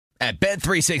At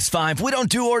Bet365, we don't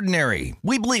do ordinary.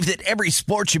 We believe that every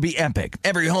sport should be epic.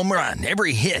 Every home run,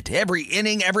 every hit, every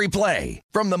inning, every play.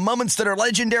 From the moments that are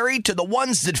legendary to the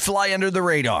ones that fly under the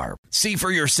radar. See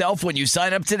for yourself when you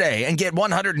sign up today and get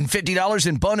 $150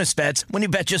 in bonus bets when you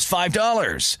bet just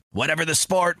 $5. Whatever the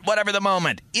sport, whatever the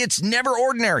moment, it's never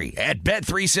ordinary at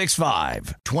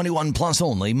Bet365. 21 plus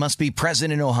only. Must be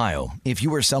present in Ohio. If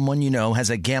you or someone you know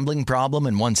has a gambling problem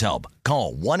and wants help,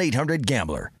 call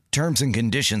 1-800-GAMBLER. Terms and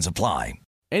conditions apply.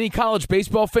 Any college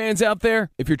baseball fans out there?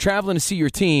 If you're traveling to see your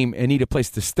team and need a place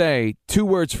to stay, 2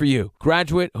 words for you: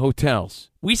 Graduate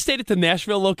Hotels. We stayed at the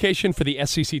Nashville location for the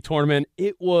SEC tournament.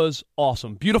 It was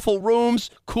awesome. Beautiful rooms,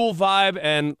 cool vibe,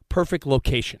 and perfect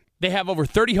location. They have over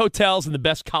 30 hotels in the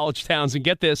best college towns, and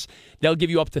get this, they'll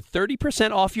give you up to 30%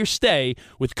 off your stay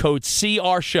with code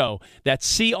CRSHOW. That's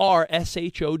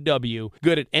CRSHOW.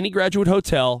 Good at any Graduate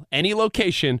Hotel, any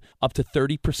location, up to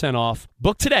 30% off.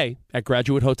 Book today at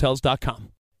graduatehotels.com.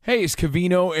 Hey, it's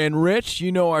Cavino and Rich.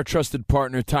 You know our trusted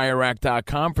partner,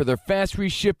 TireRack.com, for their fast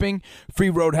reshipping, free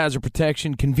road hazard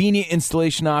protection, convenient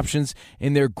installation options,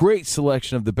 and their great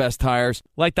selection of the best tires,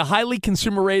 like the highly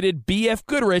consumer-rated BF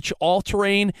Goodrich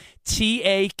All-Terrain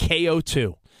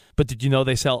TAKO2. But did you know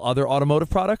they sell other automotive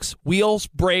products? Wheels,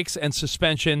 brakes, and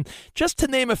suspension, just to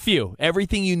name a few.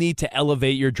 Everything you need to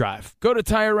elevate your drive. Go to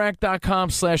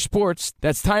TireRack.com/sports.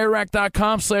 That's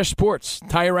TireRack.com/sports.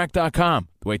 TireRack.com,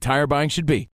 the way tire buying should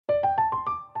be.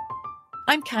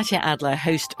 I'm Katya Adler,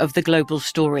 host of The Global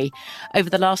Story. Over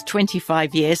the last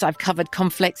 25 years, I've covered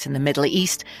conflicts in the Middle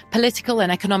East, political and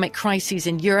economic crises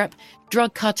in Europe,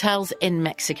 drug cartels in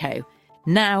Mexico.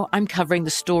 Now I'm covering the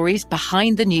stories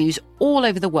behind the news all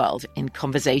over the world in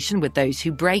conversation with those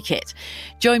who break it.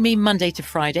 Join me Monday to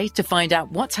Friday to find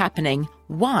out what's happening,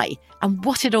 why, and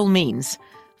what it all means.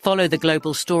 Follow The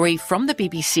Global Story from the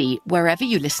BBC wherever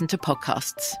you listen to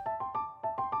podcasts.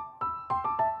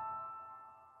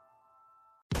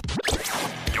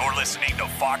 You're listening to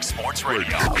Fox Sports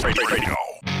Radio.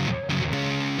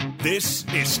 This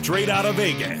is Straight Outta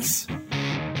Vegas.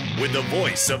 With the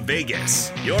voice of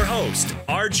Vegas, your host,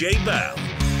 RJ Bell.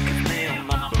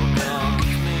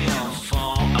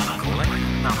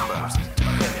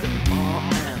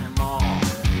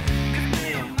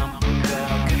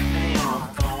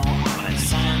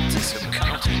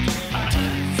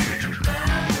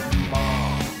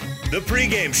 The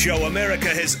pregame show America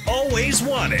has always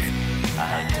wanted.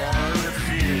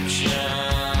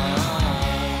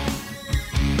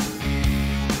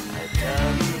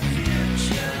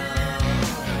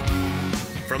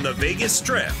 From the Vegas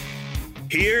Strip,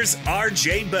 here's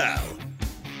RJ Bell.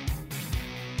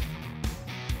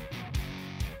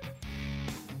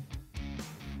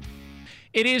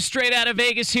 It is Straight Outta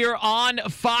Vegas here on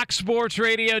Fox Sports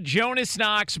Radio. Jonas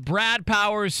Knox, Brad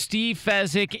Powers, Steve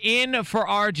Fezzik in for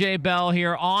RJ Bell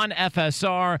here on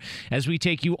FSR as we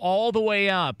take you all the way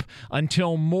up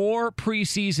until more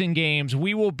preseason games.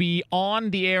 We will be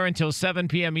on the air until 7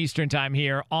 p.m. Eastern time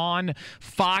here on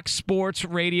Fox Sports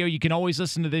Radio. You can always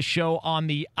listen to this show on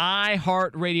the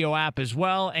iHeartRadio app as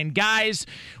well. And guys,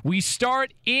 we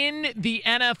start in the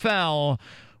NFL,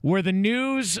 where the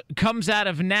news comes out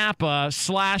of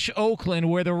Napa/Oakland,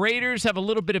 where the Raiders have a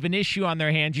little bit of an issue on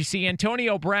their hands. You see,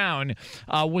 Antonio Brown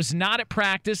was not at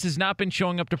practice, has not been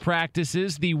showing up to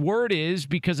practices. The word is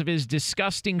because of his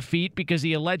disgusting feet, because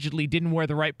he allegedly didn't wear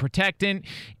the right protectant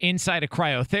inside a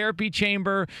cryotherapy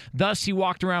chamber. Thus, he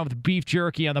walked around with beef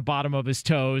jerky on the bottom of his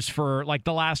toes for like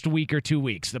the last week or 2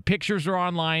 weeks. The pictures are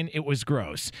online. It was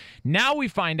gross. Now we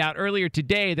find out earlier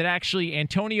today that actually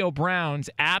Antonio Brown's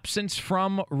absence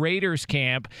from Raiders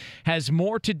camp has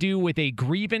more to do with a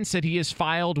grievance that he has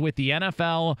filed with the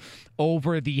NFL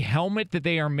over the helmet that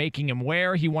they are making him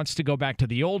wear. He wants to go back to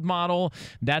the old model.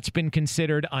 That's been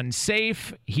considered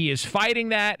unsafe. He is fighting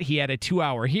that. He had a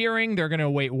 2-hour hearing. They're going to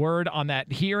await word on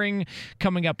that hearing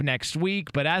coming up next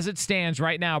week. But as it stands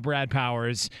right now, Brad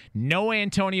Powers, no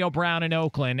Antonio Brown in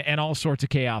Oakland, and all sorts of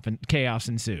chaos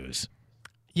ensues.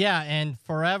 Yeah, and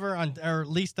forever, or at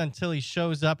least until he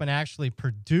shows up and actually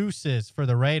produces for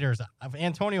the Raiders.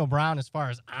 Antonio Brown, as far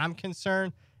as I'm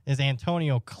concerned, is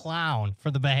Antonio Clown for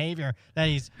the behavior that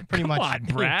he's pretty much. Come on,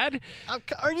 Brad.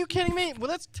 Are you kidding me? Well,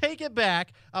 let's take it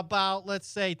back about, let's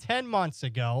say, 10 months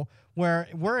ago, where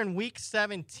we're in week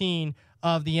 17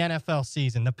 of the NFL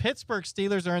season. The Pittsburgh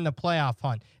Steelers are in the playoff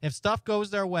hunt. If stuff goes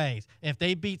their ways, if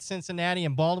they beat Cincinnati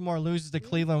and Baltimore loses to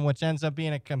Cleveland, which ends up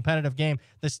being a competitive game,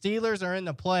 the Steelers are in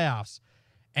the playoffs.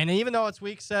 And even though it's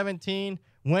week 17,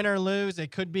 win or lose,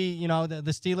 it could be, the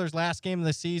Steelers' last game of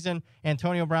the season.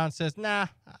 Antonio Brown says,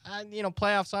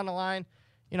 playoffs on the line.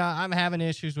 I'm having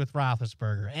issues with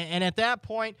Roethlisberger. And at that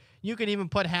point, you could even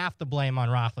put half the blame on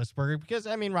Roethlisberger because,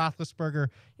 Roethlisberger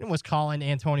was calling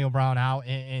Antonio Brown out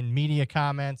in media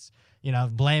comments,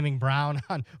 blaming Brown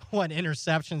on what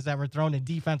interceptions that were thrown to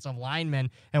defensive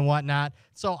linemen and whatnot.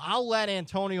 So I'll let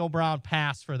Antonio Brown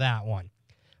pass for that one.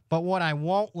 But what I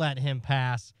won't let him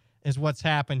pass is what's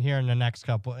happened here in the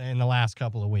last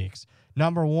couple of weeks.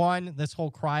 Number one, this whole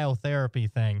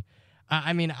cryotherapy thing.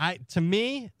 To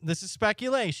me, this is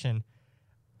speculation.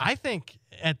 I think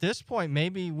at this point,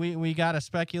 maybe we got to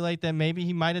speculate that maybe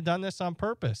he might have done this on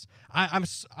purpose.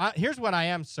 Here's what I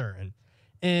am certain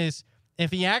is if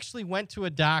he actually went to a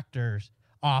doctor's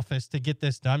office to get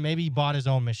this done, maybe he bought his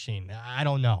own machine. I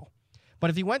don't know. But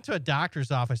if he went to a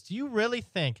doctor's office, do you really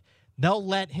think they'll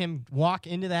let him walk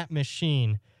into that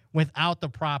machine without the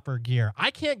proper gear?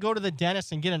 I can't go to the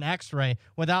dentist and get an x-ray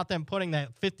without them putting that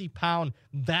 50-pound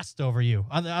vest over you.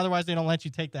 Otherwise, they don't let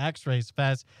you take the x-rays,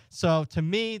 Fez. So to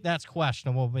me, that's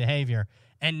questionable behavior.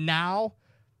 And now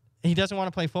he doesn't want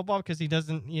to play football because he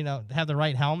doesn't, have the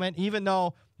right helmet, even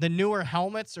though the newer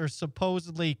helmets are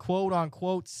supposedly,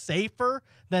 quote-unquote, safer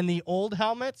than the old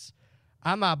helmets.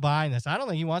 I'm not buying this. I don't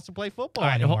think he wants to play football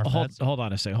anymore. Hold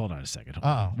on a second.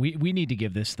 We need to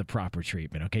give this the proper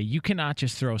treatment, okay? You cannot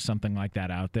just throw something like that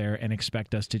out there and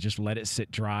expect us to just let it sit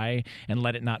dry and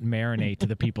let it not marinate to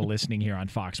the people listening here on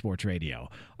Fox Sports Radio.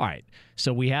 All right,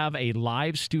 so we have a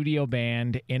live studio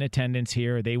band in attendance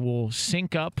here. They will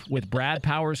sync up with Brad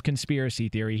Powers' conspiracy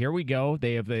theory. Here we go.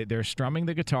 They're strumming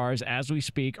the guitars as we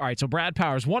speak. All right, so Brad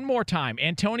Powers, one more time.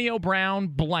 Antonio Brown,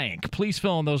 blank. Please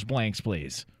fill in those blanks,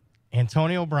 please.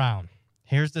 Antonio Brown,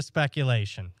 here's the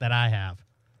speculation that I have.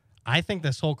 I think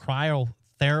this whole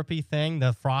cryotherapy thing,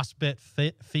 the frostbite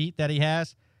feet that he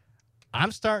has,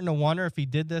 I'm starting to wonder if he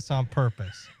did this on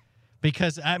purpose.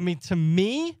 Because, to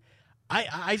me,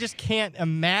 I just can't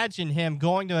imagine him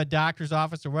going to a doctor's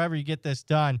office or wherever you get this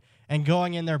done and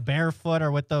going in there barefoot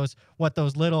or with those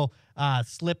little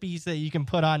slippies that you can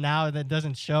put on now that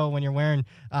doesn't show when you're wearing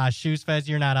shoes. Fez,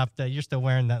 you're not up there. You're still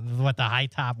wearing the high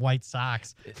top white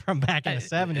socks from back in the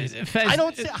 70s. Fez, I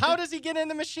don't see, how does he get in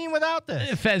the machine without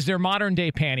this? Fez, they're modern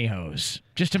day pantyhose.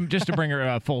 Just to bring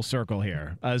her full circle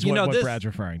here, is what Brad's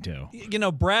referring to.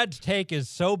 Brad's take is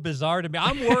so bizarre to me.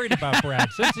 I'm worried about Brad.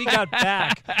 Since he got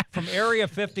back from Area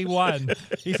 51,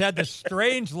 he's had this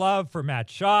strange love for Matt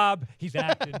Schaub. He's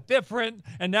acted different,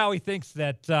 and now he thinks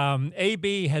that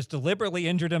AB has deliberately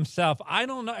injured himself. I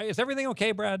don't know. Is everything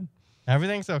okay, Brad?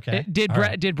 Everything's okay.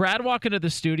 Did Brad walk into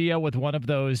the studio with one of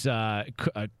those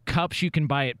cups you can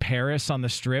buy at Paris on the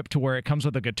Strip to where it comes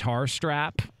with a guitar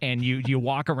strap and you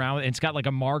walk around and it's got like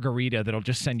a margarita that'll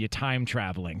just send you time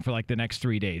traveling for like the next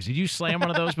 3 days? Did you slam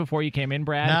one of those before you came in,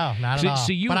 Brad? No, not at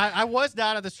all. But I was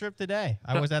down at the Strip today.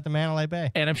 I was at the Mandalay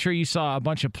Bay. And I'm sure you saw a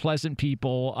bunch of pleasant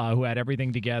people who had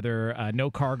everything together, no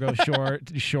cargo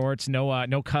shorts,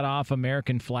 no cut-off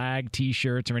American flag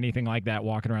T-shirts or anything like that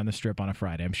walking around the Strip on a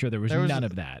Friday. I'm sure there was none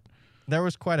of that. There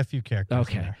was quite a few characters.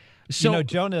 Okay. In there. So,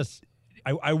 Jonas,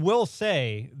 I will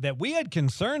say that we had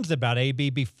concerns about AB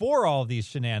before all of these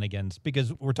shenanigans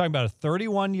because we're talking about a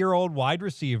 31-year-old wide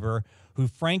receiver who,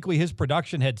 frankly, his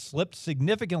production had slipped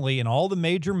significantly in all the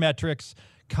major metrics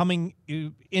coming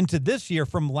into this year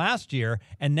from last year,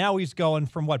 and now he's going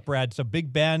from what, Brad? So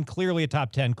Big Ben, clearly a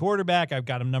top 10 quarterback. I've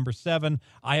got him number 7.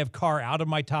 I have Carr out of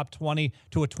my top 20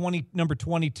 to a number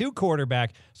 22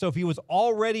 quarterback. So if he was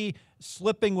already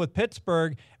slipping with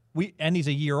Pittsburgh, and he's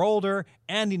a year older,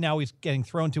 and now he's getting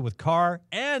thrown to with Carr,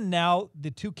 and now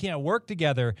the two can't work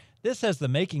together, this has the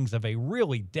makings of a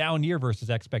really down year versus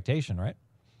expectation, right?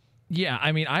 Yeah,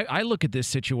 I look at this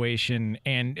situation,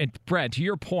 and Brad, to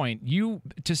your point,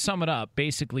 to sum it up,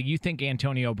 basically, you think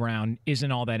Antonio Brown isn't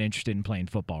all that interested in playing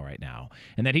football right now,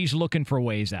 and that he's looking for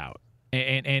ways out,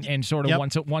 and sort of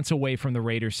once away from the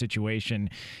Raiders situation,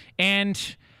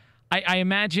 and I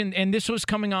imagine, and this was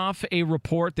coming off a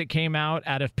report that came out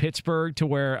of Pittsburgh to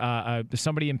where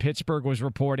somebody in Pittsburgh was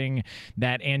reporting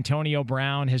that Antonio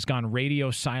Brown has gone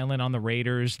radio silent on the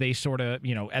Raiders. They sort of,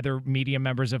 other media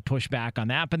members have pushed back on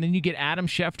that. But then you get Adam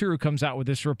Schefter, who comes out with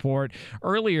this report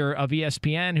earlier of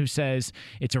ESPN, who says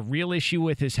it's a real issue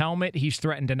with his helmet. He's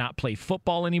threatened to not play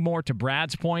football anymore, to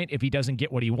Brad's point, if he doesn't get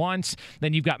what he wants.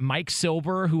 Then you've got Mike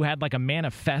Silver, who had like a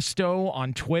manifesto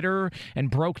on Twitter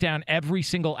and broke down every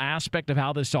single aspect of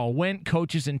how this all went,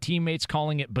 coaches and teammates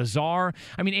calling it bizarre.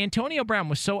 Antonio Brown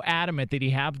was so adamant that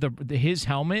he have his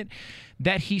helmet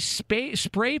that he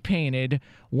spray painted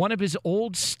one of his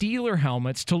old Steeler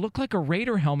helmets to look like a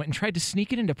Raider helmet and tried to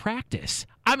sneak it into practice.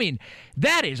 I mean,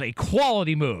 that is a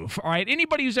quality move. All right,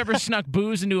 anybody who's ever snuck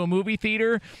booze into a movie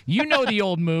theater, you know the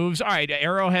old moves. All right,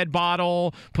 Arrowhead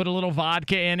bottle, put a little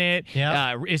vodka in it.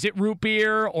 Yep. Is it root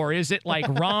beer or is it like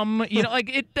rum? You know,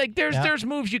 there's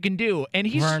moves you can do. And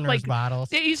he's Werner's bottles.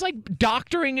 He's like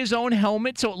doctoring his own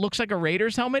helmet so it looks like a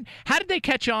Raiders helmet. How did they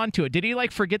catch on to it? Did he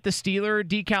like forget the Steeler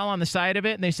decal on the side of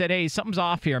it, and they said, "Hey, something's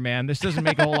off here, man. This doesn't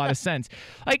make a whole lot of sense."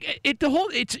 Like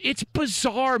it's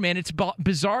bizarre, man. It's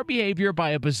bizarre behavior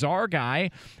by a bizarre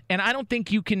guy, and I don't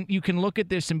think you can look at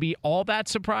this and be all that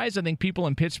surprised. I think people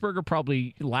in Pittsburgh are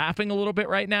probably laughing a little bit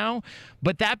right now.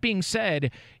 But that being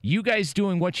said, you guys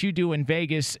doing what you do in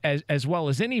Vegas as well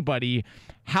as anybody,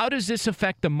 how does this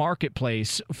affect the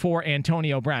marketplace for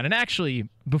Antonio Brown? And actually,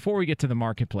 before we get to the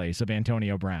marketplace of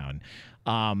Antonio Brown,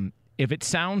 if it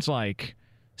sounds like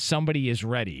somebody is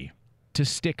ready to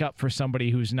stick up for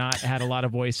somebody who's not had a lot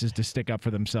of voices to stick up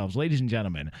for themselves, ladies and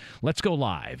gentlemen, let's go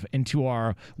live into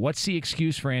our What's the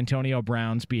Excuse for Antonio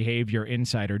Brown's Behavior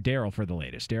insider, Daryl, for the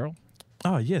latest. Daryl?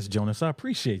 Oh, yes, Jonas, I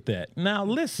appreciate that. Now,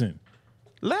 listen,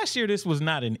 last year this was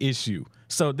not an issue,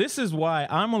 so this is why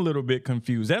I'm a little bit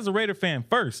confused. As a Raider fan,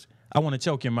 first, I want to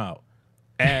choke him out.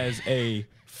 As a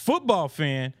football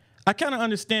fan, I kind of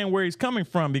understand where he's coming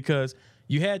from because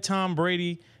you had Tom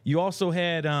Brady. You also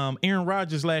had Aaron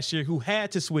Rodgers last year who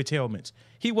had to switch helmets.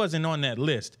 He wasn't on that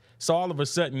list. So all of a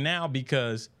sudden now,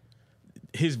 because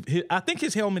I think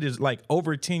his helmet is like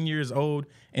over 10 years old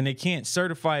and they can't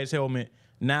certify his helmet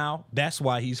now, that's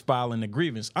why he's filing a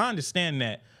grievance. I understand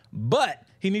that, but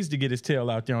he needs to get his tail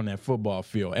out there on that football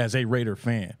field as a Raider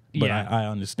fan. But Yeah. I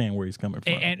understand where he's coming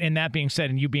from. And that being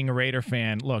said, and you being a Raider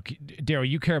fan, look, Daryl,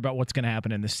 you care about what's going to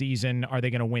happen in the season. Are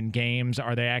they going to win games?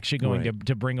 Are they actually going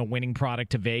to bring a winning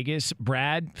product to Vegas?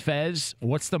 Brad, Fez,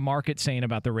 what's the market saying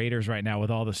about the Raiders right now with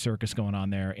all the circus going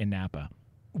on there in Napa?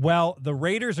 Well, the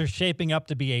Raiders are shaping up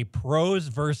to be a pros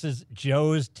versus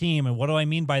Joe's team. And what do I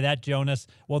mean by that, Jonas?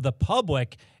 Well, the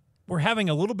public, we're having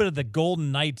a little bit of the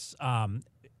Golden Knights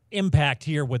impact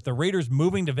here with the Raiders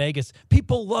moving to Vegas.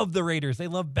 People love the Raiders. They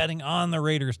love betting on the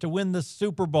Raiders to win the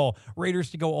Super Bowl. Raiders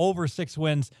to go over 6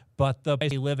 wins, but the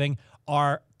living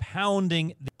are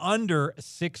pounding the under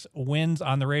 6 wins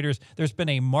on the Raiders. There's been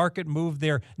a market move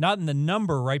there, not in the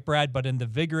number, right, Brad, but in the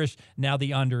vigorous. Now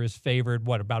the under is favored,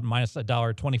 about minus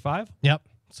 $1.25? Yep.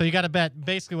 So you got to bet.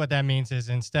 Basically what that means is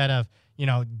instead of,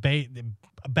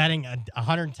 betting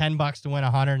 $110 to win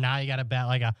 100, now you got to bet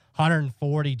like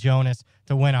 140, Jonas,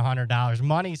 to win $100.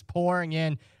 Money's pouring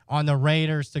in on the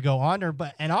Raiders to go under,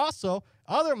 and also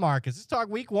other markets. Let's talk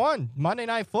week 1, Monday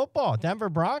Night Football, Denver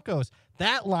Broncos.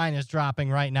 That line is dropping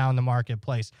right now in the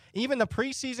marketplace. Even the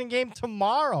preseason game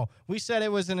tomorrow, we said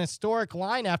it was an historic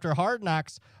line after Hard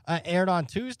Knocks aired on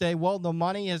Tuesday. Well, the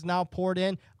money has now poured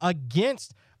in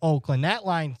against Oakland. That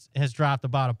line has dropped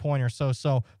about a point or so.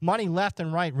 So money left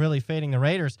and right really fading the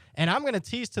Raiders. And I'm going to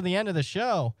tease to the end of the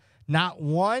show, not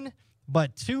one,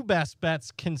 but 2 best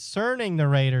bets concerning the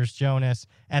Raiders, Jonas,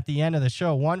 at the end of the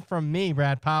show. One from me,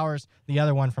 Brad Powers, the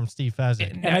other one from Steve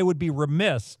Fezzik. And I would be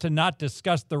remiss to not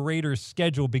discuss the Raiders'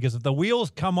 schedule because if the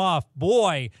wheels come off,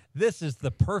 boy, this is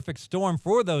the perfect storm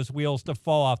for those wheels to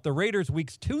fall off. The Raiders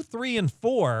weeks 2, 3, and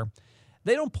 4,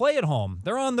 they don't play at home.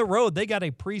 They're on the road. They got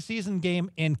a preseason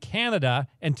game in Canada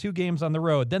and 2 games on the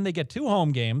road. Then they get 2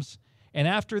 home games. And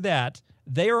after that,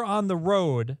 they are on the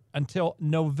road until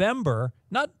November,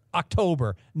 not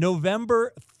October,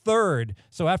 November 3rd.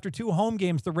 So after 2 home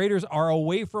games, the Raiders are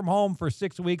away from home for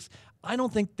 6 weeks. I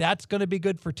don't think that's going to be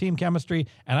good for team chemistry,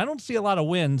 and I don't see a lot of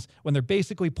wins when they're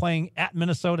basically playing at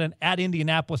Minnesota and at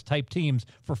Indianapolis type teams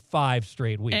for 5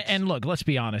 straight weeks. And look, let's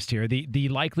be honest here. The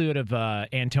likelihood of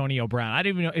Antonio Brown, I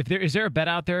don't even know if is there a bet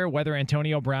out there whether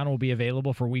Antonio Brown will be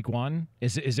available for week 1?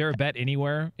 Is there a bet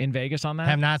anywhere in Vegas on that?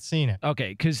 I have not seen it. Okay,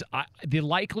 because the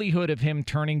likelihood of him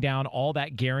turning down all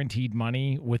that guaranteed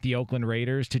money with the Oakland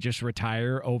Raiders to just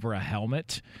retire over a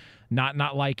helmet,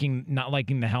 not liking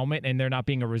the helmet, and there not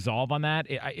being a resolve on that,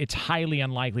 it's highly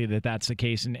unlikely that that's the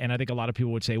case. And I think a lot of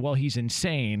people would say, well, he's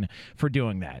insane for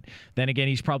doing that. Then again,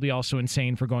 he's probably also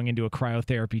insane for going into a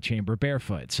cryotherapy chamber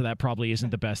barefoot. So that probably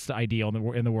isn't the best idea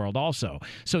in the world also.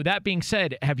 So that being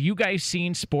said, have you guys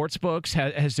seen sports books?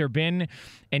 Has there been,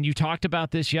 and you talked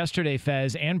about this yesterday,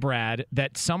 Fez and Brad,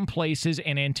 that some places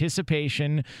in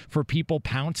anticipation for people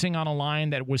pouncing on a line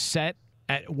that was set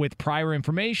with prior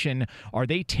information, are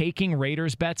they taking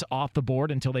Raiders bets off the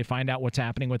board until they find out what's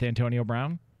happening with Antonio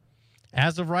Brown?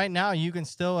 As of right now, you can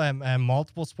still, at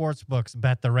multiple sports books,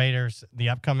 bet the Raiders the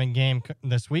upcoming game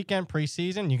this weekend,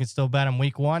 preseason. You can still bet them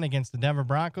week 1 against the Denver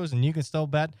Broncos, and you can still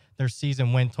bet their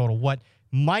season win total. What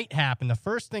might happen, the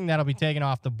first thing that'll be taken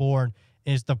off the board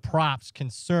is the props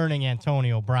concerning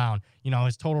Antonio Brown,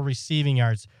 his total receiving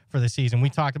yards for the season. We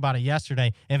talked about it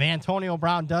yesterday. If Antonio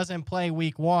Brown doesn't play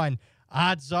week 1,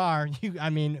 odds are,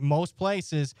 most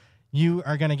places, you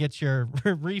are going to get your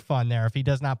refund there if he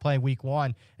does not play week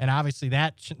 1. And obviously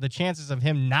the chances of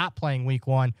him not playing week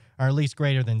 1 are at least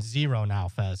greater than 0 now,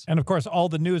 Fez. And, of course, all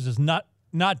the news is not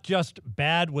just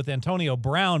bad with Antonio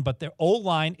Brown, but the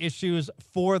O-line issues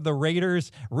for the Raiders.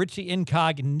 Richie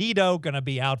Incognito going to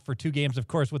be out for 2 games, of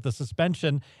course, with the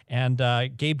suspension. And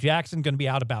Gabe Jackson going to be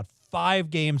out about 5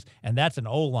 games, and that's an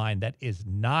O-line that is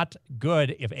not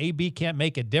good. If AB can't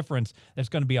make a difference, there's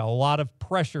going to be a lot of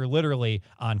pressure literally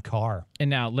on Carr. And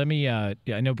now let me, I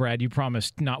know, Brad, you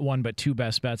promised not 1 but 2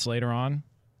 best bets later on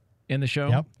in the show.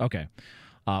 Yep. Okay.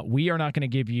 We are not going to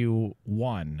give you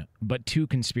 1 but 2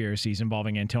 conspiracies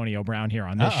involving Antonio Brown here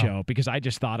on this show because I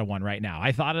just thought of one right now.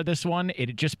 I thought of this one.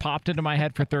 It just popped into my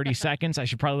head for 30 seconds. I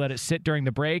should probably let it sit during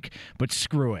the break, but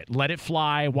screw it. Let it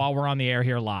fly while we're on the air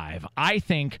here live. I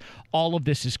think all of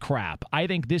this is crap. I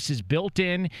think this is built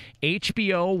in.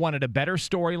 HBO wanted a better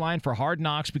storyline for Hard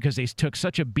Knocks because they took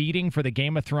such a beating for the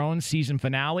Game of Thrones season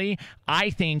finale. I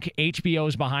think HBO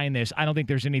is behind this. I don't think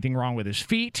there's anything wrong with his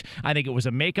feet. I think it was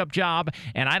a makeup job.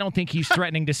 And I don't think he's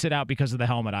threatening to sit out because of the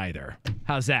helmet either.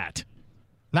 How's that?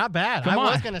 Not bad. Come I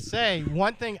on. was going to say,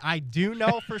 one thing I do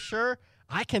know for sure,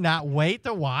 I cannot wait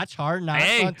to watch Hard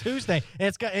Knocks on Tuesday.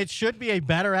 It should be a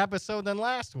better episode than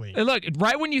last week. And look,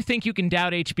 right when you think you can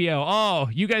doubt HBO,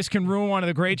 you guys can ruin one of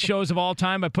the great shows of all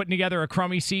time by putting together a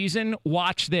crummy season,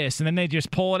 watch this. And then they just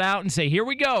pull it out and say, here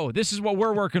we go. This is what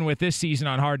we're working with this season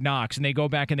on Hard Knocks. And they go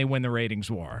back and they win the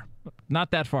ratings war. Not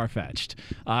that far-fetched.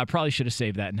 I probably should have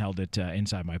saved that and held it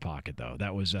inside my pocket, though.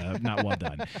 That was not well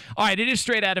done. All right, it is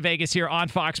Straight Out of Vegas here on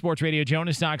Fox Sports Radio.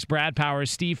 Jonas Knox, Brad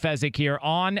Powers, Steve Fezzik here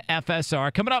on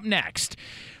FSR. Coming up next,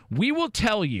 we will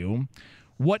tell you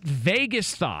what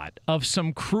Vegas thought of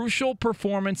some crucial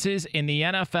performances in the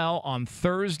NFL on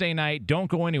Thursday night. Don't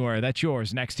go anywhere. That's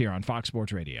yours next here on Fox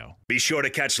Sports Radio. Be sure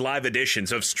to catch live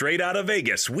editions of Straight Out of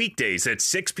Vegas weekdays at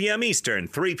 6 p.m. Eastern,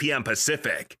 3 p.m.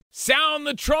 Pacific. Sound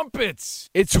the trumpets!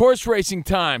 It's horse racing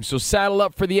time, so saddle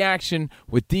up for the action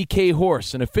with DK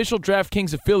Horse, an official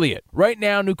DraftKings affiliate. Right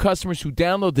now, new customers who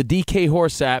download the DK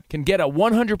Horse app can get a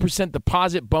 100%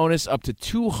 deposit bonus up to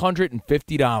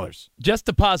 $250. Just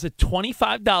deposit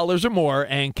 $25 or more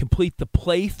and complete the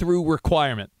playthrough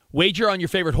requirement. Wager on your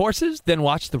favorite horses, then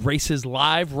watch the races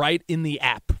live right in the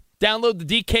app. Download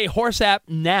the DK Horse app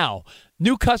now.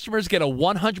 New customers get a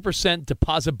 100%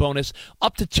 deposit bonus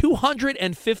up to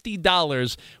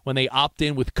 $250 when they opt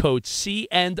in with code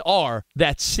C&R.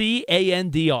 That's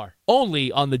C-A-N-D-R.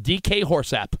 Only on the DK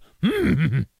Horse app.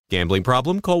 Gambling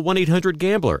problem? Call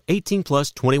 1-800-GAMBLER. 18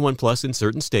 plus, 21 plus in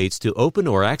certain states to open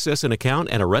or access an account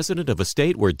and a resident of a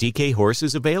state where DK Horse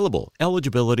is available.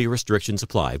 Eligibility restrictions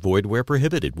apply. Void where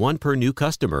prohibited. 1 per new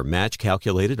customer. Match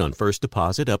calculated on first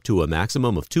deposit up to a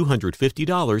maximum of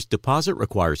 $250. Deposit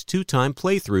requires 2-time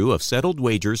playthrough of settled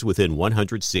wagers within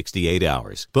 168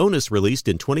 hours. Bonus released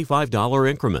in $25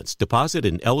 increments. Deposit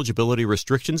and eligibility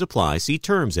restrictions apply. See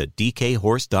terms at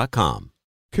dkhorse.com.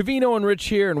 Covino and Rich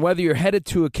here, and whether you're headed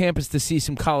to a campus to see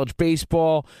some college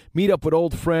baseball, meet up with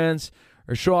old friends,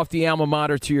 or show off the alma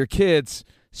mater to your kids,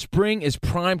 spring is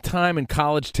prime time in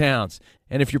college towns.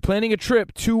 And if you're planning a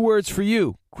trip, 2 words for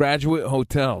you: Graduate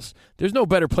Hotels. There's no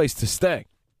better place to stay.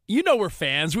 You know we're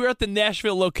fans. We were at the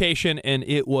Nashville location, and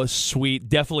it was sweet.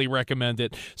 Definitely recommend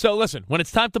it. So listen, when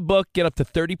it's time to book, get up to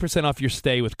 30% off your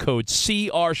stay with code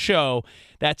CRSHOW.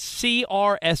 That's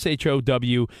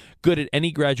CRSHOW. Good at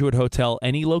any Graduate Hotel,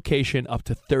 any location, up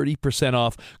to 30%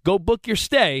 off. Go book your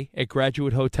stay at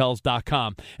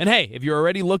graduatehotels.com. And hey, if you're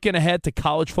already looking ahead to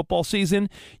college football season,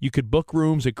 you could book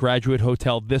rooms at Graduate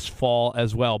Hotel this fall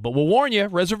as well. But we'll warn you,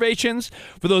 reservations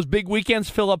for those big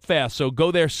weekends fill up fast, so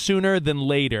go there sooner than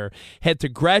later. Head to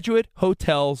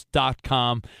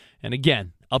graduatehotels.com. And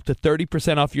again, up to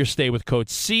 30% off your stay with code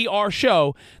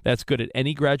CRSHOW. That's good at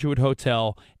any Graduate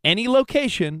Hotel, any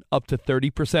location, up to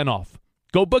 30% off.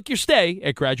 Go book your stay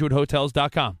at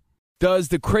graduatehotels.com. Does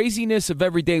the craziness of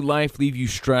everyday life leave you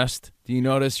stressed? Do you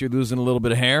notice you're losing a little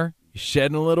bit of hair? You're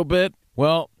shedding a little bit?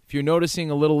 Well, if you're noticing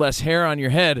a little less hair on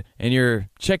your head and you're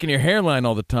checking your hairline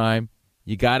all the time,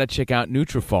 you got to check out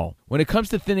Nutrafol. When it comes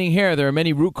to thinning hair, there are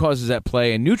many root causes at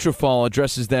play, and Nutrafol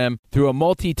addresses them through a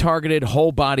multi-targeted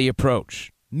whole-body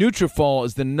approach. Nutrafol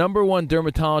is the #1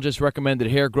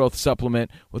 dermatologist-recommended hair growth supplement,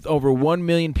 with over 1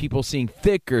 million people seeing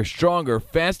thicker, stronger,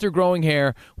 faster-growing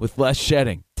hair with less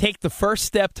shedding. Take the first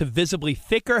step to visibly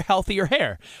thicker, healthier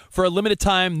hair. For a limited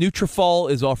time,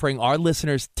 Nutrafol is offering our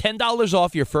listeners $10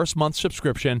 off your first month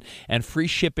subscription and free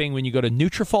shipping when you go to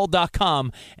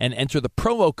Nutrafol.com and enter the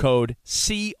promo code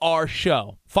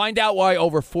CRSHOW. Find out why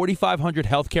over 4,500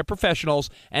 healthcare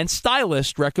professionals and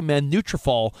stylists recommend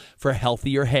Nutrafol for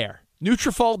healthier hair.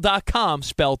 Nutrafol.com,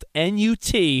 spelled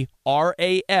Nutrafol.com,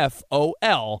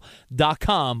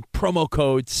 promo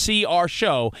code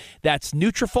CRSHOW. That's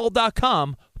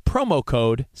Nutrafol.com, promo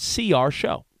code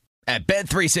CRSHOW. At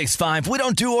Bet365, we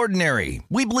don't do ordinary.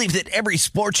 We believe that every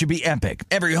sport should be epic.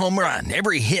 Every home run,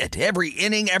 every hit, every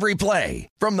inning, every play.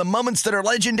 From the moments that are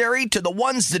legendary to the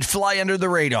ones that fly under the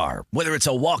radar. Whether it's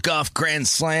a walk-off grand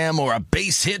slam or a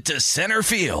base hit to center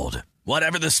field.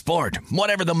 Whatever the sport,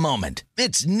 whatever the moment,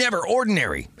 it's never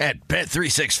ordinary at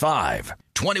Bet365.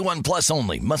 21 plus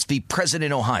only. Must be present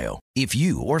in Ohio. If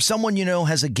you or someone you know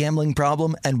has a gambling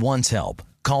problem and wants help,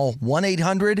 call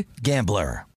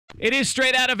 1-800-GAMBLER. It is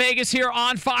Straight Out of Vegas here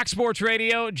on Fox Sports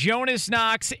Radio. Jonas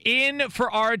Knox in for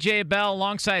RJ Bell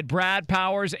alongside Brad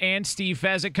Powers and Steve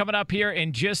Fezzik. Coming up here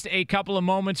in just a couple of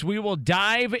moments, we will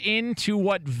dive into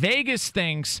what Vegas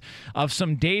thinks of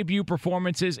some debut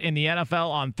performances in the NFL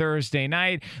on Thursday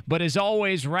night. But as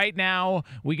always, right now,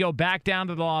 we go back down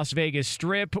to the Las Vegas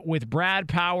Strip with Brad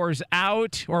Powers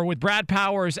out, or with Brad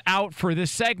Powers out for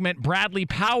this segment. Bradley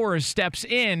Powers steps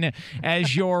in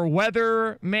as your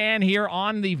weather man here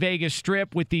on the Vegas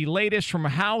Strip with the latest from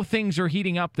how things are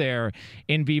heating up there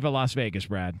in Viva Las Vegas,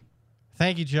 Brad.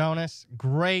 Thank you, Jonas.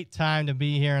 Great time to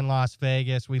be here in Las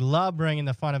Vegas. We love bringing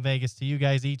the fun of Vegas to you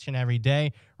guys each and every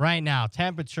day. Right now,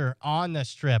 temperature on the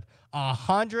Strip,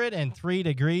 103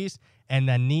 degrees, and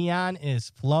the neon is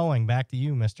flowing. Back to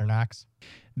you, Mr. Knox.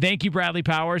 Thank you, Bradley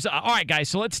Powers. All right, guys,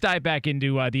 so let's dive back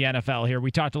into the NFL here.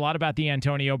 We talked a lot about the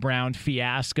Antonio Brown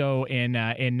fiasco in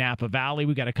Napa Valley.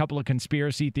 We got a couple of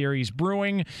conspiracy theories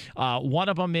brewing. One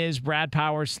of them is Brad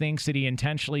Powers thinks that he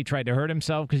intentionally tried to hurt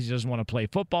himself because he doesn't want to play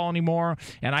football anymore.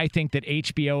 And I think that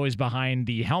HBO is behind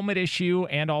the helmet issue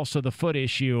and also the foot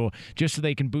issue just so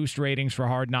they can boost ratings for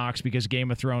Hard Knocks because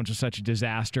Game of Thrones was such a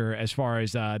disaster as far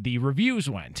as the reviews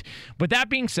went. But that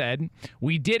being said,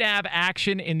 we did have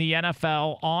action in the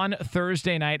NFL on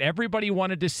Thursday night. Everybody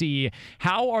wanted to see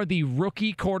how are the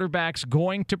rookie quarterbacks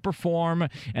going to perform,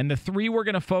 and the three we're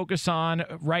going to focus on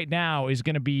right now is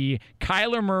going to be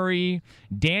Kyler Murray,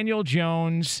 Daniel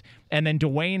Jones, and then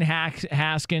Dwayne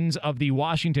Haskins of the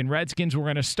Washington Redskins. We're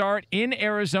going to start in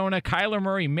Arizona. Kyler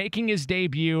Murray making his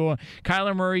debut.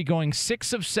 Kyler Murray going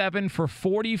 6 of 7 for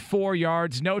 44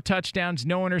 yards, no touchdowns,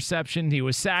 no interception. He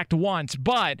was sacked once,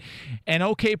 but an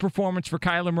okay performance for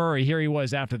Kyler Murray. Here he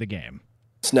was after the game.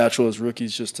 It's natural as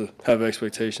rookies just to have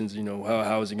expectations,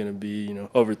 how is it going to be,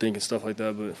 overthinking stuff like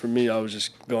that. But for me, I was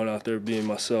just going out there being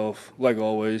myself, like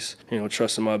always,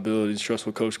 trusting my abilities, trust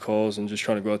what coach calls, and just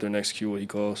trying to go out there and execute what he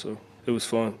calls. So it was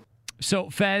fun.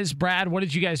 So, Fez, Brad, what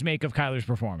did you guys make of Kyler's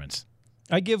performance?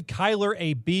 I give Kyler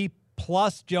a B+,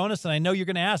 Jonas, and I know you're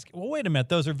going to ask, well, wait a minute,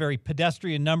 those are very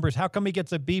pedestrian numbers. How come he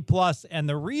gets a B+? And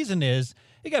the reason is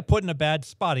he got put in a bad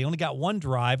spot. He only got one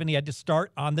drive, and he had to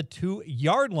start on the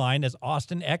 2-yard line as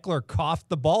Austin Eckler coughed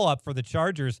the ball up for the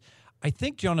Chargers. I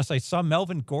think, Jonas, I saw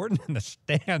Melvin Gordon in the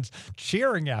stands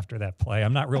cheering after that play.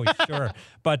 I'm not really sure.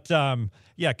 But, so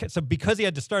because he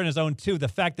had to start in his own 2, the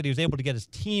fact that he was able to get his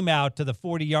team out to the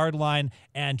 40-yard line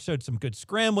and showed some good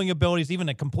scrambling abilities, even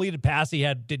a completed pass he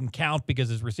had didn't count because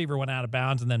his receiver went out of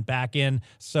bounds and then back in.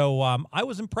 So I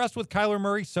was impressed with Kyler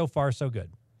Murray. So far, so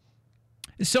good.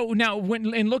 So now,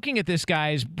 in looking at this,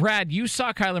 guys, Brad, you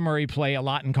saw Kyler Murray play a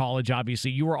lot in college, obviously.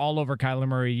 You were all over Kyler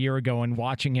Murray a year ago and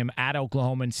watching him at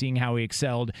Oklahoma and seeing how he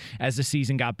excelled as the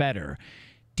season got better.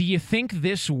 Do you think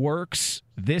this works,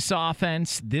 this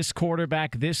offense, this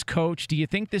quarterback, this coach? Do you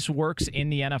think this works in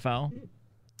the NFL?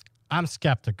 I'm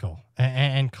skeptical.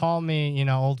 And call me,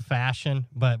 old-fashioned,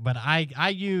 but I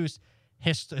use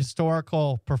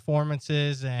historical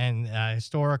performances and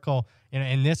historical,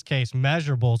 in this case,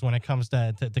 measurables when it comes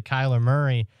to Kyler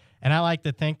Murray. And I like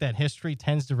to think that history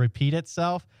tends to repeat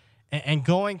itself. And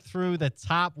going through the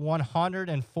top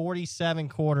 147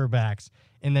 quarterbacks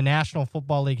in the National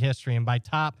Football League history, and by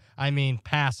top, I mean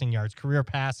passing yards, career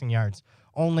passing yards,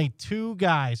 only 2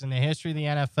 guys in the history of the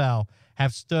NFL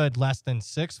have stood less than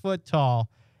 6 foot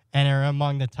tall and are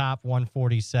among the top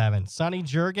 147. Sonny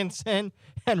Jurgensen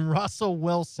and Russell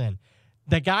Wilson.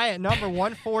 The guy at number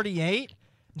 148,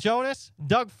 Jonas,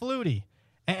 Doug Flutie.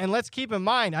 And let's keep in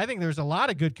mind, I think there's a lot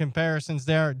of good comparisons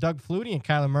there. Doug Flutie and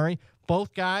Kyler Murray,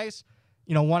 both guys,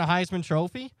 won a Heisman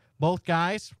Trophy. Both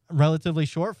guys relatively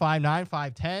short, 5'9",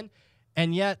 5'10".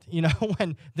 And yet,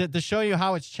 when to show you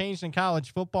how it's changed in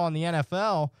college football and the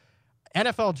NFL,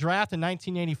 NFL draft in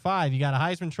 1985. You got a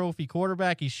Heisman Trophy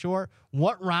quarterback. He's short.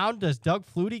 What round does Doug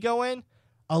Flutie go in?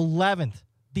 11th.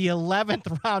 The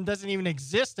 11th round doesn't even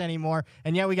exist anymore,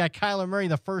 and yet we got Kyler Murray,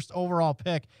 the first overall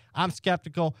pick. I'm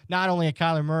skeptical not only of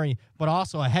Kyler Murray, but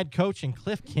also a head coach in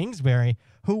Cliff Kingsbury,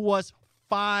 who was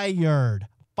fired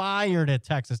at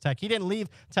Texas Tech. He didn't leave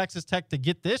Texas Tech to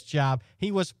get this job.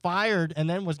 He was fired and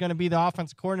then was going to be the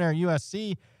offensive coordinator at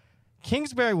USC.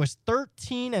 Kingsbury was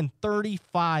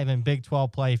 13-35 in Big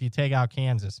 12 play if you take out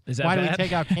Kansas. Is that Why bad? do we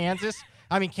take out Kansas?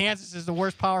 I mean, Kansas is the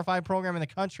worst Power 5 program in the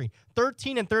country.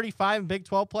 13-35 in Big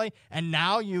 12 play, and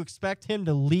now you expect him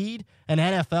to lead an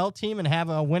NFL team and have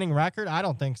a winning record? I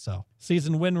don't think so.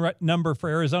 Season win number for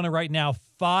Arizona right now,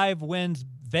 5 wins.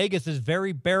 Vegas is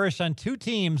very bearish on 2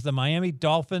 teams, the Miami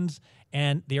Dolphins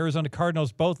and the Arizona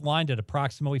Cardinals, both lined at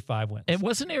approximately 5 wins. It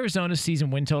wasn't Arizona's season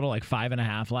win total like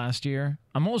 5.5 last year.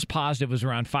 I'm almost positive it was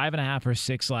around 5.5 or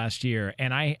 6 last year,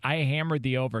 and I hammered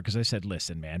the over because I said,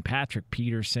 listen, man, Patrick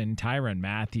Peterson, Tyrann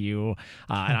Mathieu,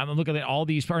 and I'm looking at all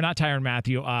these, or not Tyrann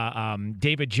Mathieu,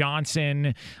 David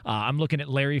Johnson. I'm looking at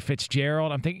Larry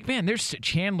Fitzgerald. I'm thinking, man, there's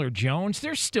Chandler Jones.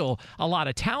 There's still a lot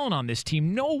of talent on this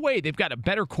team. No way they've got a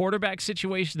better quarterback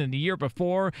situation than the year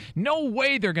before. No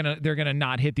way they're gonna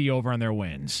not hit the over on their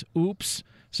wins. Oops.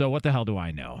 So what the hell do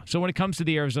I know? So when it comes to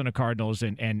the Arizona Cardinals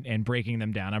and breaking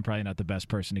them down, I'm probably not the best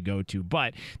person to go to.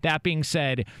 But that being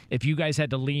said, if you guys had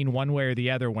to lean one way or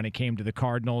the other when it came to the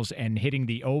Cardinals and hitting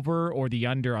the over or the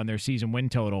under on their season win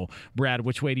total, Brad,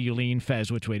 which way do you lean?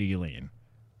 Fez, which way do you lean?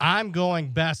 I'm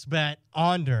going best bet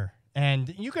under.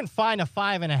 And you can find a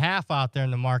 5.5 out there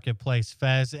in the marketplace,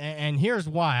 Fez. And here's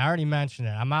why. I already mentioned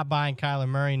it. I'm not buying Kyler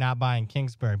Murray, not buying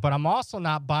Kingsbury. But I'm also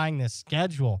not buying this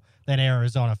schedule that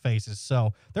Arizona faces.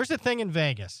 So there's a thing in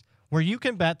Vegas where you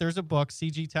can bet, there's a book,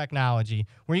 CG Technology,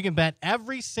 where you can bet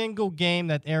every single game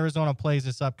that Arizona plays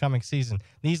this upcoming season.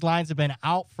 These lines have been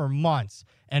out for months.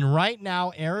 And right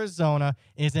now, Arizona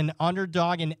is an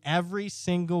underdog in every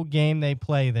single game they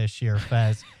play this year,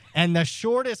 Fez. And the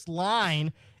shortest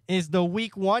line is the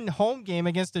week 1 home game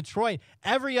against Detroit.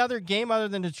 Every other game other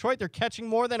than Detroit, they're catching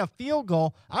more than a field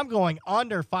goal. I'm going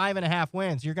under 5.5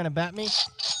 wins. You're going to bet me?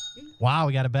 Wow,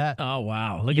 we got a bet. Oh,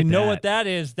 wow. Look You at that. know what that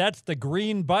is? That's the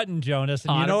green button, Jonas.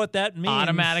 And you know what that means?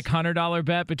 Automatic $100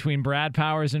 bet between Brad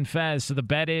Powers and Fez. So the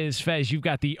bet is, Fez, you've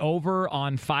got the over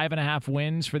on 5.5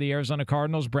 wins for the Arizona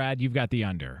Cardinals. Brad, you've got the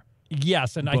under.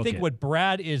 Yes, and I Book think it. what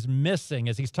Brad is missing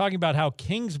is he's talking about how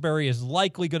Kingsbury is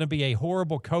likely going to be a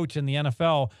horrible coach in the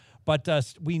NFL. But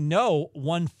we know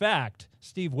one fact.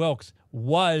 Steve Wilkes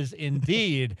was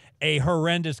indeed a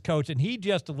horrendous coach, and he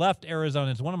just left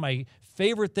Arizona. It's one of my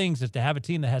favorite things is to have a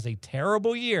team that has a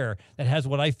terrible year, that has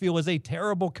what I feel is a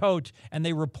terrible coach, and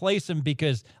they replace him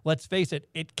because, let's face it,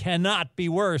 it cannot be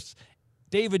worse.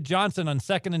 David Johnson on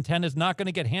 2nd and 10 is not going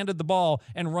to get handed the ball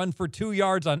and run for 2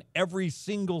 yards on every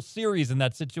single series in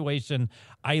that situation.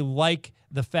 I like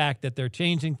the fact that they're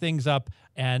changing things up,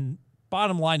 and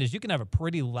bottom line is you can have a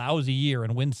pretty lousy year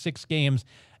and win 6 games.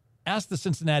 Ask the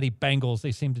Cincinnati Bengals.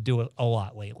 They seem to do it a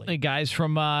lot lately. Hey guys,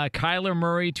 from Kyler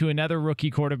Murray to another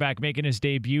rookie quarterback making his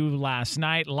debut last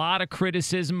night. A lot of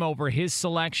criticism over his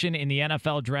selection in the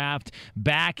NFL draft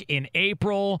back in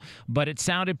April, but it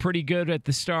sounded pretty good at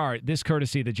the start. This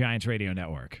courtesy of the Giants Radio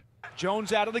Network.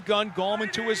 Jones out of the gun,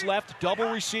 Gallman to his left,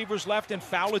 double receivers left, and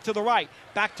Fowler to the right.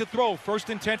 Back to throw, 1st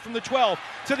and 10 from the 12,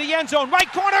 to the end zone,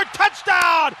 right corner,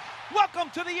 touchdown! Welcome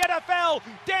to the NFL.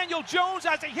 Daniel Jones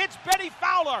as he hits Benny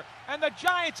Fowler, and the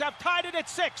Giants have tied it at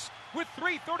 6 with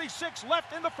 3:36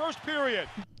 left in the first period.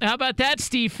 How about that,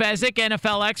 Steve Fezzik,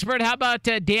 NFL expert? How about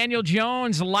Daniel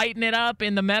Jones lighting it up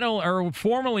in the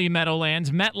formerly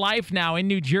Meadowlands, MetLife now in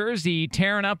New Jersey,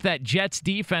 tearing up that Jets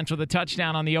defense with a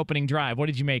touchdown on the opening drive? What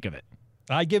did you make of it?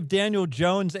 I give Daniel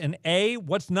Jones an A.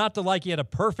 What's not to like? He had a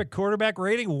perfect quarterback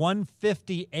rating,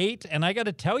 158, and I got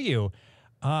to tell you,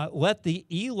 let the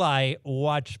Eli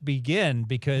watch begin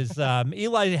because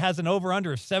Eli has an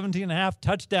over-under of 17.5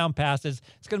 touchdown passes.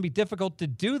 It's going to be difficult to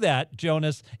do that,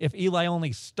 Jonas, if Eli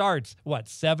only starts,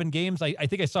 7 games? I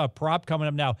think I saw a prop coming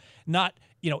up now. Not,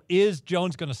 is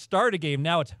Jones going to start a game?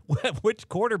 Now it's which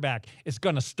quarterback is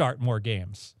going to start more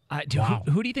games?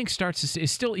 Who do you think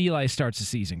is still Eli starts the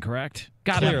season, correct?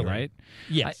 Got it, right?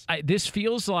 Yes. This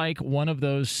feels like one of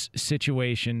those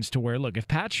situations to where, look, if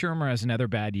Pat Shurmur has another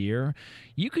bad year,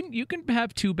 you can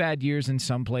have 2 bad years in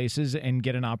some places and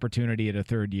get an opportunity at a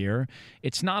 3rd year.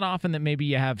 It's not often that maybe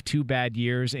you have 2 bad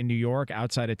years in New York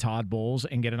outside of Todd Bowles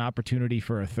and get an opportunity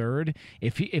for a 3rd.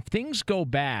 If things go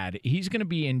bad, he's going to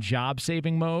be in job-saving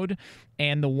rebuilding mode.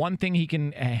 And the one thing he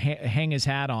can hang his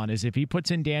hat on is if he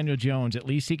puts in Daniel Jones, at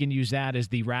least he can use that as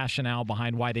the rationale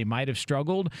behind why they might have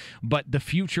struggled. But the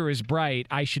future is bright.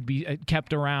 I should be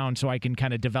kept around so I can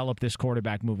kind of develop this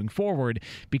quarterback moving forward,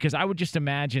 because I would just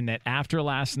imagine that after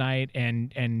last night,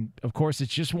 and of course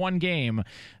it's just one game,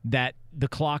 that the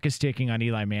clock is ticking on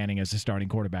Eli Manning as the starting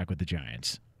quarterback with the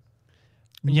Giants.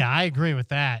 Yeah, I agree with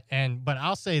that. But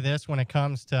I'll say this when it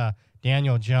comes to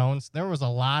Daniel Jones, there was a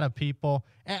lot of people,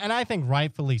 and I think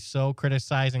rightfully so,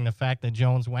 criticizing the fact that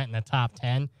Jones went in the top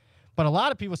 10. But a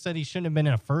lot of people said he shouldn't have been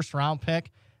in a first-round pick.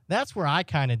 That's where I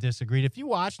kind of disagreed. If you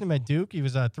watched him at Duke, he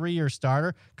was a 3-year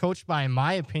starter, coached by, in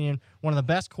my opinion, one of the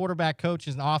best quarterback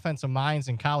coaches and offensive minds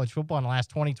in college football in the last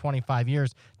 20, 25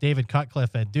 years, David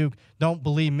Cutcliffe at Duke. Don't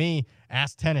believe me?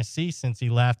 Ask Tennessee since he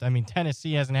left. I mean,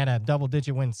 Tennessee hasn't had a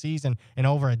double-digit win season in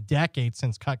over a decade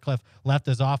since Cutcliffe left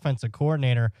as offensive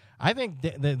coordinator. I think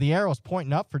the arrow's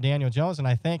pointing up for Daniel Jones, and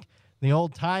I think the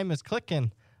old time is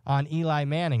clicking on Eli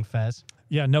Manning, Fez.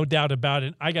 Yeah, no doubt about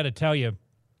it. I got to tell you,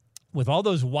 with all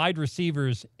those wide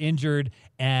receivers injured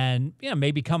and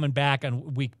maybe coming back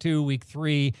on week 2, week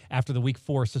 3 after the week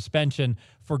 4 suspension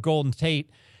for Golden Tate,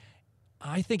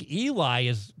 I think Eli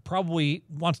is probably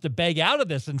wants to beg out of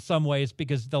this in some ways,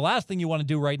 because the last thing you want to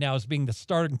do right now is being the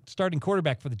starting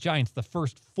quarterback for the Giants the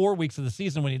first 4 weeks of the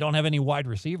season when you don't have any wide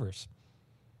receivers.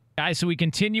 Guys, so we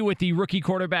continue with the rookie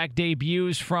quarterback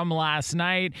debuts from last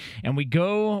night, and we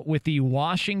go with the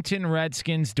Washington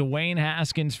Redskins. Dwayne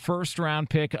Haskins, first-round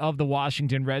pick of the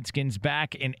Washington Redskins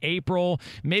back in April.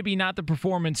 Maybe not the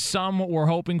performance some were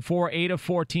hoping for. 8 of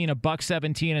 14,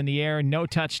 $117 in the air, no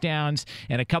touchdowns,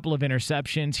 and a couple of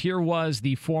interceptions. Here was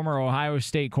the former Ohio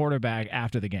State quarterback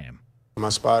after the game. My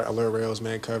spot, I learned rails,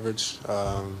 man coverage.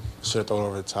 Should have thrown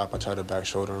over the top. I tried to back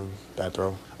shoulder him, bad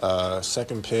throw.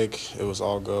 Second pick, it was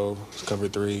all go. Cover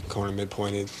 3, corner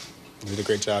mid-pointed. Did a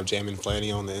great job jamming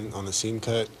Flanny on the seam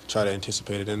cut. Tried to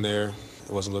anticipate it in there.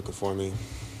 It wasn't looking for me.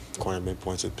 Corner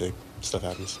mid-pointed pick. Stuff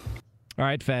happens. All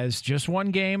right, Fez, just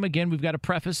one game. Again, we've got to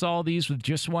preface all these with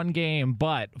just one game,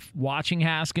 but watching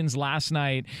Haskins last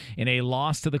night in a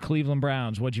loss to the Cleveland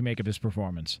Browns, what'd you make of his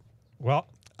performance? Well,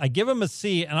 I give him a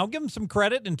C, and I'll give him some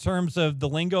credit in terms of the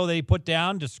lingo that he put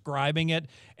down, describing it,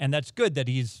 and that's good that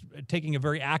he's taking a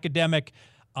very academic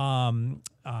background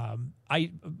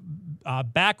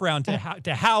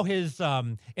to how his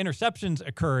interceptions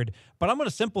occurred. But I'm going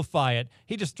to simplify it.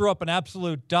 He just threw up an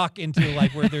absolute duck into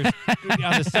where there's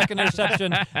on the second interception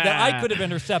that I could have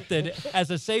intercepted as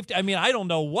a safety. I mean, I don't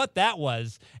know what that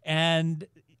was, and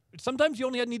sometimes you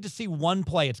only need to see one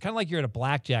play. It's kind of like you're at a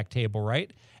blackjack table,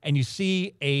 right? And you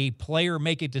see a player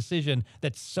make a decision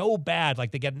that's so bad,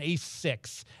 like they get an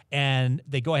ace-6, and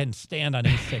they go ahead and stand on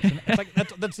ace-6. And it's like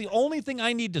that's the only thing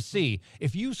I need to see.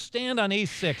 If you stand on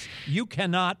ace-6, you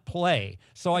cannot play.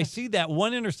 So I see that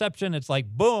one interception. It's like,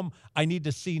 boom, I need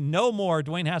to see no more.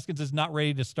 Dwayne Haskins is not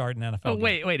ready to start an NFL Oh,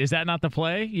 wait, is that not the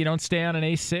play? You don't stay on an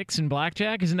ace-6 in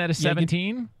blackjack? Isn't that a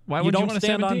 17? Why would you want a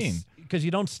 17? Because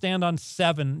you don't stand on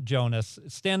 7, Jonas.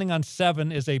 Standing on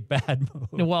 7 is a bad move.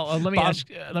 Well, let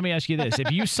me ask you this: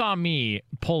 if you saw me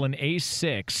pull an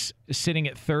ace-6 sitting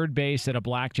at third base at a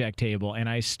blackjack table and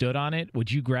I stood on it, would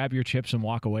you grab your chips and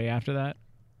walk away after that?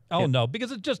 Oh, no,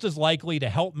 because it's just as likely to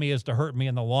help me as to hurt me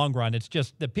in the long run. It's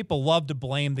just that people love to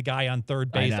blame the guy on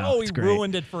third base. He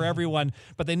ruined it for everyone,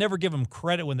 but they never give him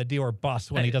credit when the dealer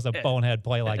busts when he does a bonehead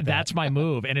play like that. That's my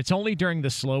move, and it's only during the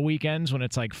slow weekends when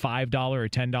it's like $5 or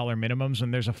 $10 minimums.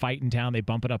 When there's a fight in town, they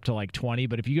bump it up to like 20.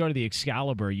 But if you go to the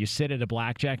Excalibur, you sit at a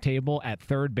blackjack table at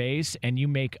third base, and you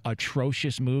make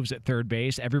atrocious moves at third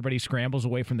base. Everybody scrambles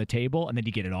away from the table, and then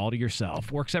you get it all to yourself.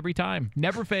 Works every time.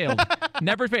 Never failed.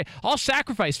 Never failed. I'll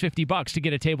sacrifice $50 to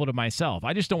get a table to myself.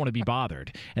 I just don't want to be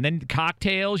bothered. And then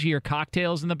cocktails, you hear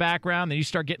cocktails in the background, then you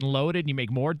start getting loaded and you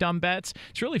make more dumb bets.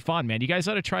 It's really fun, man. You guys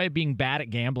ought to try being bad at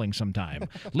gambling sometime.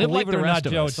 Live like the rest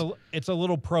of us. It's a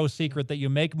little pro secret that you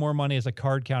make more money as a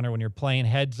card counter when you're playing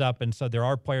heads up, and so there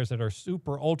are players that are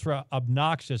super ultra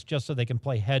obnoxious just so they can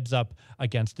play heads up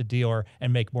against a dealer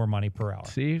and make more money per hour.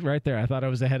 See, right there. I thought I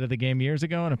was ahead of the game years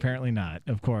ago, and apparently not.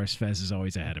 Of course, Fez is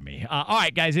always ahead of me. All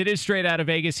right, guys, it is Straight Out of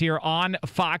Vegas here on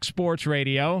Fox Sports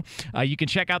Radio. You can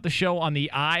check out the show on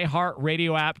the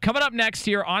iHeartRadio app. Coming up next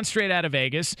here on Straight Out of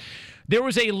Vegas, there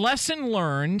was a lesson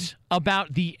learned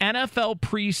about the NFL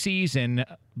preseason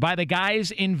by the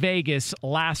guys in Vegas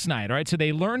last night. All right, so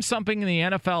they learned something in the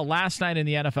NFL last night in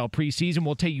the NFL preseason.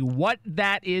 We'll tell you what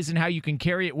that is and how you can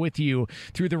carry it with you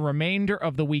through the remainder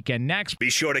of the weekend next. Be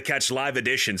sure to catch live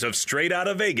editions of Straight Out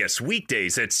of Vegas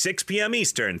weekdays at 6 p.m.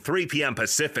 Eastern, 3 p.m.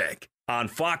 Pacific on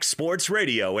Fox Sports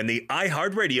Radio and the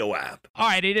iHeartRadio app. All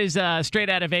right, it is Straight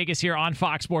Out of Vegas here on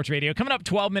Fox Sports Radio. Coming up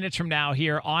 12 minutes from now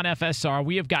here on FSR,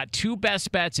 we have got two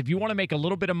best bets. If you want to make a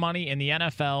little bit of money in the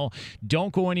NFL,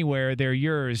 don't go anywhere. They're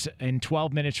yours in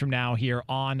 12 minutes from now here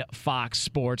on Fox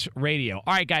Sports Radio.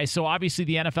 All right, guys, so obviously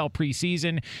the NFL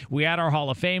preseason, we had our Hall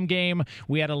of Fame game.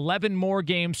 We had 11 more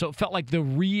games, so it felt like the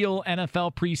real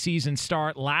NFL preseason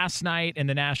start last night in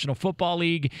the National Football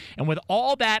League. And with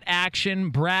all that action,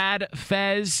 Brad,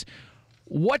 Fez,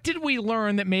 what did we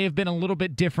learn that may have been a little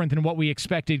bit different than what we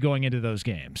expected going into those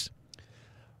games?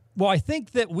 Well, I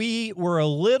think that we were a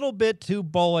little bit too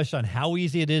bullish on how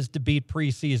easy it is to beat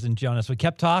preseason, Jonas. We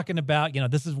kept talking about,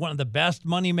 this is one of the best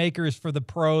money makers for the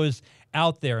pros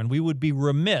out there, and we would be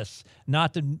remiss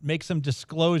not to make some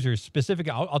disclosures specific.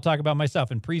 I'll talk about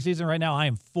myself. In preseason right now, I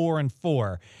am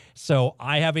 4-4. So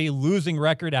I have a losing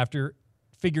record after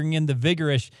figuring in the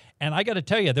vigorish. And I got to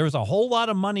tell you, there was a whole lot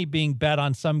of money being bet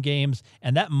on some games,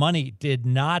 and that money did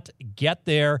not get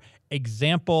there.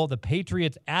 Example, the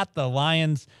Patriots at the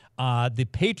Lions. The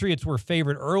Patriots were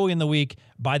favored early in the week.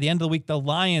 By the end of the week, the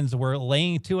Lions were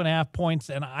laying 2.5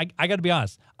 points. And I got to be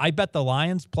honest, I bet the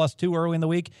Lions +2 early in the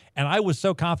week, and I was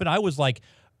so confident. I was like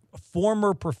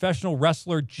former professional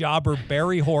wrestler jobber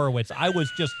Barry Horowitz. I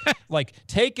was just like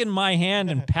taking my hand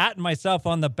and patting myself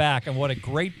on the back and what a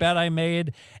great bet I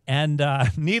made. And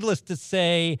needless to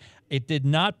say, it did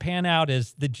not pan out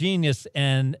as the genius,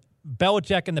 and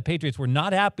Belichick and the Patriots were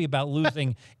not happy about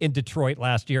losing in Detroit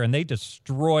last year, and they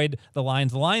destroyed the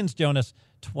Lions. The Lions, Jonas,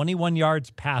 21 yards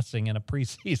passing in a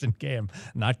preseason game.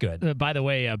 Not good. By the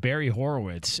way, Barry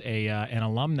Horowitz, an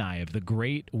alumni of the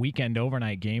great weekend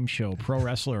overnight game show, Pro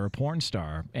Wrestler or Porn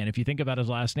Star. And if you think about his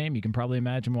last name, you can probably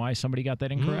imagine why somebody got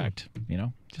that incorrect.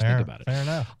 Just think about it. Fair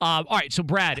enough. All right, so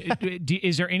Brad,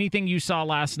 is there anything you saw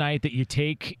last night that you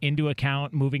take into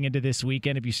account moving into this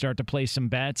weekend if you start to play some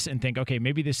bets and think, okay,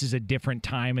 maybe this is a different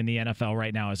time in the NFL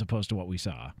right now as opposed to what we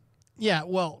saw? Yeah,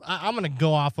 well, I'm going to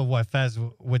go off of what Fez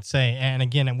would say. And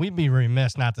again, we'd be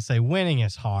remiss not to say winning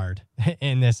is hard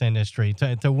in this industry.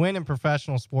 To win in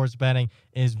professional sports betting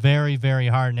is very, very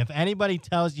hard. And if anybody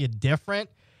tells you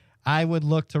different, I would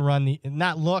look to run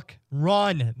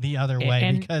the other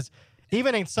way, because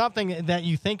even in something that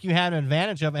you think you had an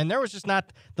advantage of, and there was just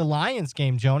not the Lions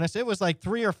game, Jonas. It was like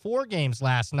 3 or 4 games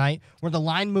last night where the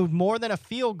line moved more than a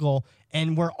field goal,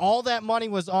 and where all that money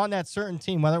was on that certain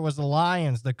team, whether it was the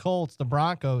Lions, the Colts, the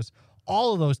Broncos,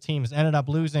 all of those teams ended up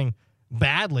losing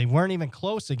badly, weren't even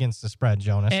close against the spread,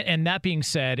 Jonas. And that being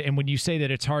said, and when you say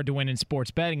that it's hard to win in sports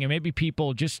betting, and maybe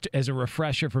people, just as a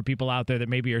refresher for people out there that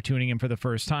maybe are tuning in for the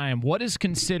first time, what is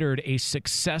considered a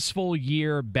successful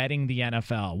year betting the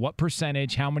NFL? What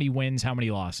percentage, how many wins, how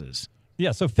many losses?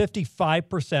 Yeah, so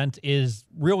 55% is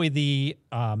really the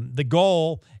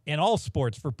goal in all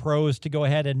sports for pros to go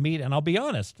ahead and meet. And I'll be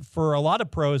honest, for a lot of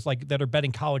pros like that are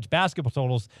betting college basketball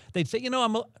totals, they'd say,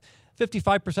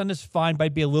 55% is fine, but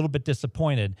I'd be a little bit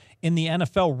disappointed. In the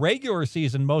NFL regular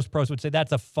season, most pros would say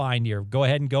that's a fine year. Go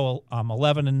ahead and go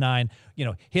 11-9.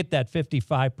 Hit that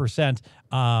 55%.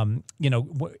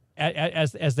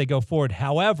 As they go forward.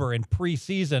 However, in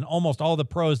preseason, almost all the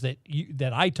pros that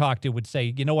I talked to would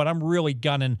say, you know what, I'm really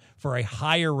gunning for a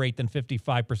higher rate than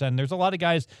 55%. And there's a lot of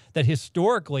guys that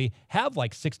historically have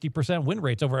like 60% win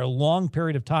rates over a long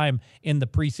period of time in the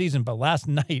preseason. But last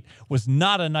night was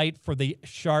not a night for the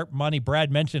sharp money. Brad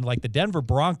mentioned like the Denver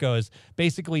Broncos.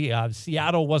 Basically,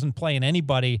 Seattle wasn't playing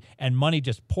anybody, and money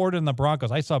just poured in the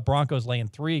Broncos. I saw Broncos laying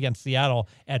 3 against Seattle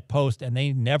at post, and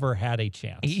they never had a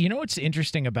chance. You know what's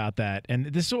interesting about that, and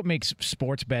this is what makes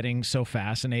sports betting so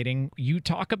fascinating. You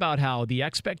talk about how the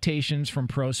expectations from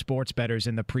pro sports bettors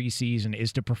in the preseason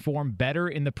is to perform better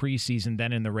in the preseason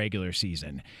than in the regular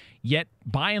season. Yet,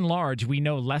 by and large, we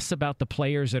know less about the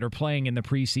players that are playing in the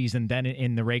preseason than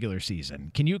in the regular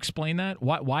season. Can you explain that?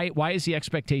 Why is the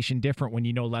expectation different when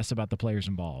you know less about the players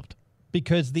involved?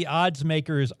 Because the odds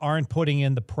makers aren't putting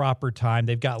in the proper time.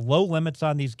 They've got low limits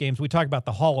on these games. We talk about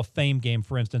the Hall of Fame game,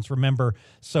 for instance. Remember,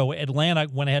 so Atlanta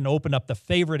went ahead and opened up the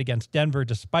favorite against Denver,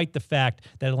 despite the fact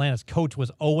that Atlanta's coach was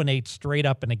 0-8 straight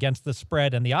up and against the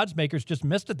spread, and the odds makers just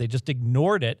missed it. They just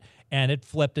ignored it, and it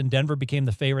flipped, and Denver became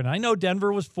the favorite. And I know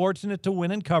Denver was fortunate to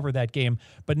win and cover that game,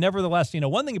 but nevertheless,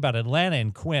 one thing about Atlanta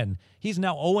and Quinn, he's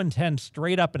now 0-10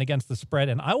 straight up and against the spread,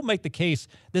 and I will make the case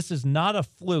this is not a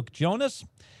fluke. Jonas,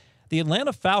 the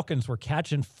Atlanta Falcons were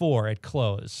catching 4 at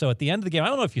close. So at the end of the game, I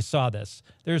don't know if you saw this.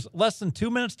 There's less than 2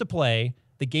 minutes to play.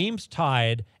 The game's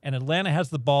tied, and Atlanta has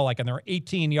the ball like on their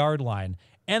 18-yard line.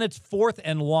 And it's 4th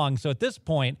and long. So at this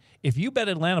point, if you bet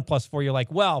Atlanta +4, you're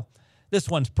like, well, this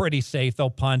one's pretty safe.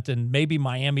 They'll punt, and maybe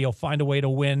Miami will find a way to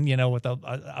win, with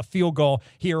a field goal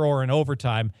here or in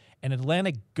overtime. And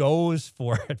Atlanta goes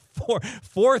for it,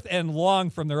 fourth and long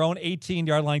from their own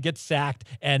 18-yard line, gets sacked.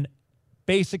 And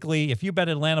basically, if you bet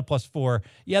Atlanta +4,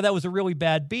 yeah, that was a really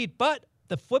bad beat. But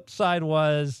the flip side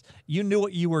was you knew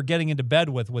what you were getting into bed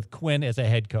with Quinn as a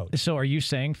head coach. So are you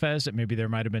saying, Fez, that maybe there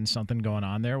might have been something going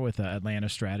on there with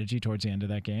Atlanta's strategy towards the end of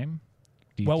that game?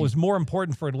 It was more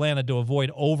important for Atlanta to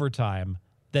avoid overtime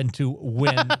than to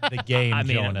win the game,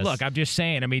 Jonas. Look, I'm just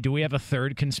saying, do we have a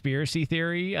third conspiracy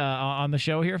theory on the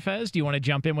show here, Fez? Do you want to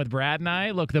jump in with Brad and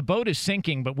I? Look, the boat is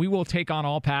sinking, but we will take on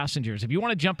all passengers. If you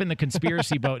want to jump in the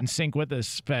conspiracy boat and sink with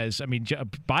us, Fez,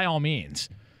 by all means.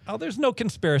 Oh, there's no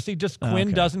conspiracy. Just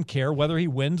Quinn doesn't care whether he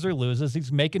wins or loses.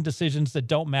 He's making decisions that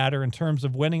don't matter in terms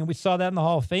of winning. And we saw that in the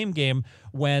Hall of Fame game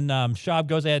when Schaub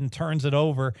goes ahead and turns it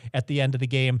over at the end of the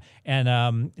game.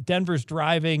 And Denver's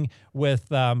driving with,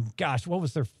 what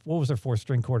was their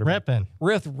fourth-string quarterback?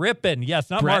 Rippon. Yes,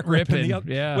 not Brett Mark Rippon.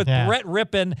 Yeah. Brett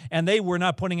Rippon, and they were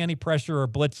not putting any pressure or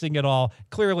blitzing at all.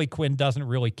 Clearly, Quinn doesn't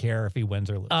really care if he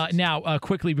wins or loses. Now,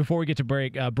 quickly, before we get to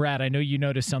break, Brad, I know you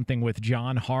noticed something with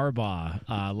John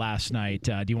Harbaugh last night.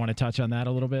 Do you want to touch on that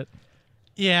a little bit?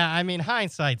 Yeah,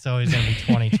 hindsight's always going to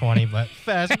be 20/20, but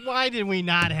Fez, why did we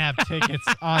not have tickets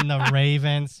on the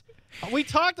Ravens? We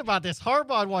talked about this.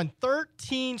 Harbaugh won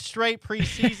 13 straight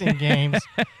preseason games,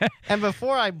 and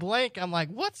before I blink, I'm like,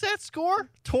 what's that score?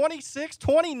 26,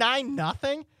 29,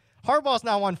 nothing? Harbaugh's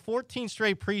now won 14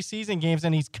 straight preseason games,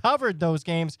 and he's covered those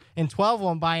games in 12 of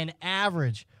them by an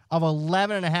average of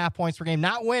 11.5 points per game.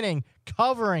 Not winning,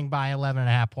 covering by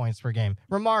 11.5 points per game.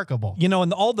 Remarkable.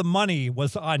 And all the money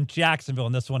was on Jacksonville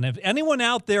in this one. If anyone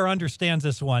out there understands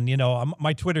this one,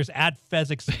 my Twitter's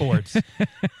 @FezikSports.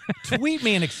 Tweet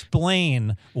me and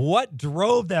explain what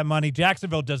drove that money.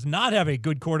 Jacksonville does not have a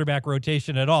good quarterback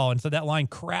rotation at all, and so that line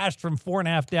crashed from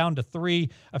 4.5 down to 3.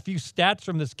 A few stats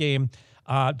from this game.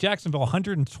 Jacksonville,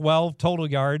 112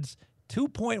 total yards,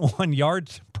 2.1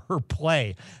 yards per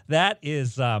play. That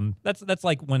is that's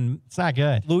like when it's not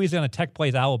good. Louisiana Tech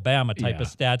plays Alabama type of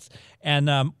stats. And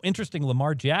interesting,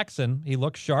 Lamar Jackson, he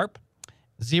looks sharp.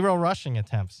 0 rushing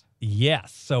attempts.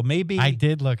 Yes, so maybe I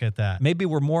did look at that. Maybe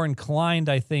we're more inclined,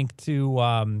 I think,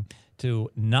 to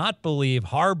not believe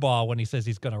Harbaugh when he says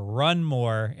he's going to run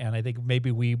more, and I think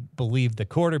maybe we believe the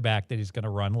quarterback that he's going to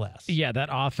run less. Yeah, that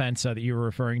offense that you were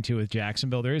referring to with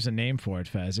Jacksonville, there is a name for it,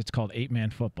 Fez. It's called 8-man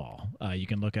football. You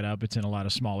can look it up. It's in a lot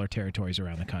of smaller territories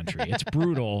around the country. It's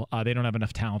brutal. They don't have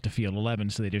enough talent to field 11,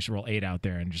 so they just roll 8 out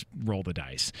there and just roll the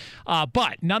dice.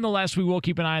 But nonetheless, we will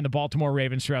keep an eye on the Baltimore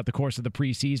Ravens throughout the course of the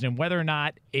preseason and whether or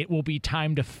not it will be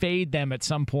time to fade them at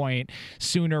some point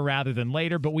sooner rather than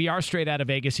later. But we are straight out of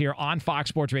Vegas here on Fox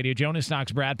Sports Radio. Jonas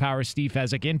Knox, Brad Powers, Steve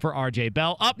Fezzik in for RJ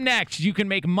Bell. Up next, you can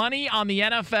make money on the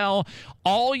NFL.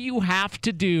 All you have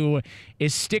to do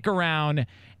is stick around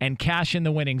and cash in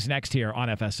the winnings next here on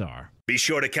FSR. Be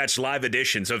sure to catch live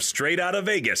editions of Straight Out of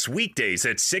Vegas weekdays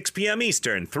at 6 p.m.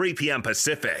 Eastern, 3 p.m.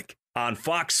 Pacific on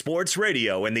Fox Sports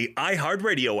Radio and the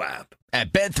iHeartRadio app.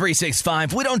 At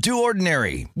Bet365, we don't do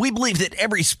ordinary. We believe that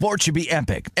every sport should be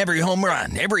epic. Every home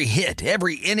run, every hit,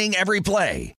 every inning, every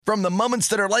play. From the moments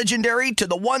that are legendary to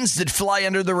the ones that fly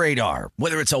under the radar.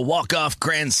 Whether it's a walk-off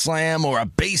grand slam or a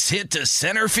base hit to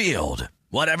center field.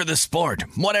 Whatever the sport,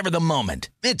 whatever the moment.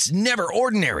 It's never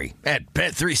ordinary at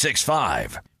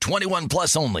Bet365. 21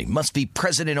 plus only. Must be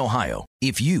present in Ohio.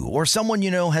 If you or someone you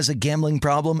know has a gambling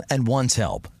problem and wants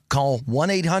help, call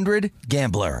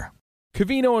 1-800-GAMBLER.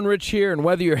 Covino and Rich here, and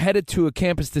whether you're headed to a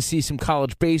campus to see some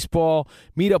college baseball,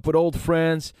 meet up with old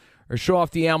friends, or show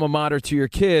off the alma mater to your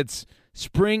kids,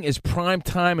 spring is prime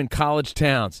time in college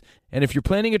towns. And if you're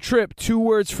planning a trip, 2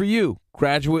 words for you: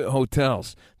 Graduate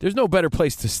Hotels. There's no better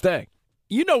place to stay.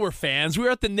 You know we're fans. We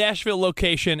were at the Nashville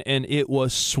location, and it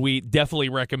was sweet. Definitely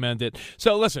recommend it.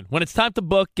 So listen, when it's time to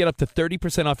book, get up to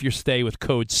 30% off your stay with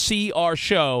code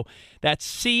CRSHOW. That's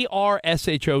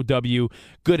CRSHOW.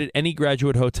 Good at any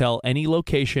Graduate Hotel, any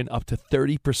location, up to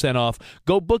 30% off.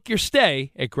 Go book your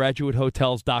stay at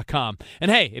graduatehotels.com. And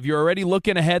hey, if you're already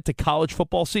looking ahead to college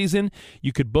football season,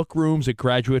 you could book rooms at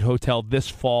Graduate Hotel this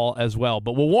fall as well.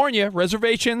 But we'll warn you,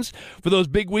 reservations for those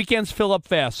big weekends fill up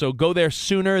fast, so go there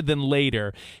sooner than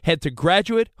later. Head to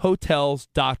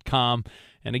graduatehotels.com.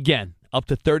 And again, up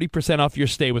to 30% off your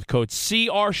stay with code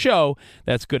CRSHOW.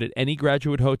 That's good at any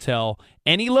Graduate Hotel,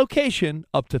 any location,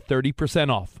 up to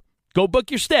 30% off. Go book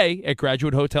your stay at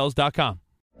graduatehotels.com.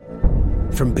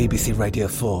 From BBC Radio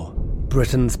 4,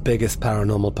 Britain's biggest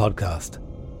paranormal podcast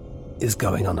is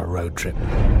going on a road trip.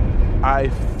 I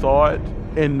thought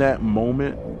in that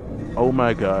moment, oh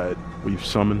my God, we've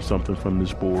summoned something from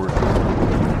this board.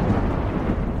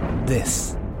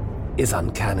 This is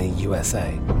Uncanny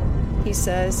USA. He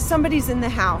says, somebody's in the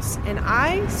house, and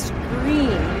I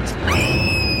screamed.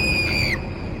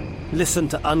 Listen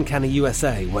to Uncanny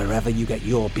USA wherever you get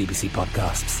your BBC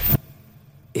podcasts,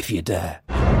 if you dare.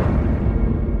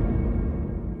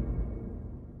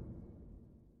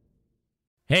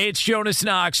 Hey, it's Jonas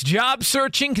Knox. Job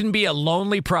searching can be a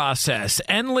lonely process.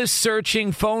 Endless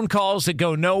searching, phone calls that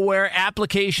go nowhere,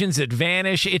 applications that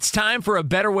vanish. It's time for a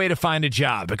better way to find a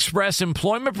job. Express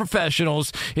Employment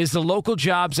Professionals is the local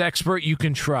jobs expert you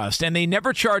can trust, and they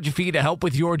never charge a fee to help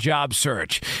with your job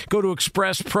search. Go to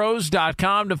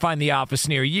expresspros.com to find the office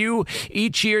near you.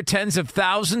 Each year, tens of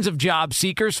thousands of job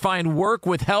seekers find work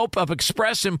with help of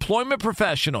Express Employment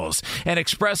Professionals, and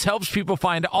Express helps people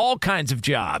find all kinds of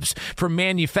jobs, from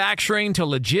manufacturing to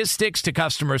logistics to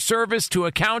customer service to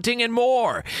accounting and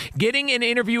more. Getting an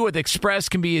interview with Express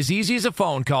can be as easy as a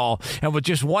phone call, and with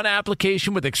just one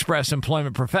application with Express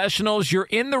Employment Professionals, you're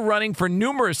in the running for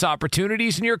numerous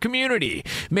opportunities in your community.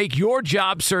 Make your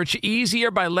job search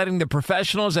easier by letting the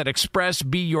professionals at Express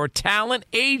be your talent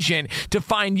agent to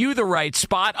find you the right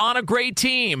spot on a great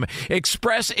team.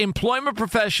 Express Employment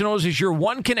Professionals is your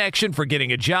one connection for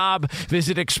getting a job.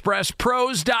 Visit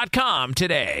expresspros.com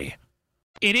today.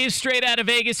 It is Straight Out of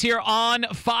Vegas here on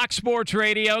Fox Sports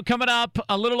Radio. Coming up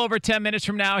a little over 10 minutes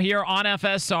from now here on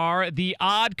FSR, The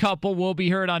Odd Couple will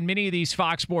be heard on many of these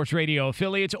Fox Sports Radio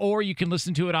affiliates, or you can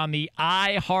listen to it on the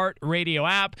iHeart Radio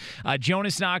app.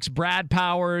 Jonas Knox, Brad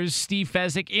Powers, Steve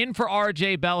Fezzik in for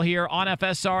RJ Bell here on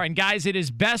FSR. And guys, it is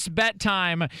best bet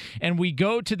time, and we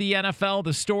go to the NFL.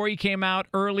 The story came out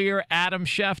earlier. Adam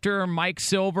Schefter, Mike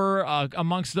Silver,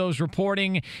 amongst those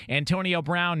reporting. Antonio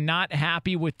Brown not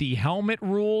happy with the helmet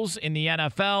rules in the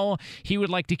NFL. He would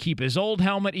like to keep his old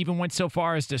helmet, even went so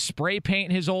far as to spray paint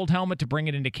his old helmet to bring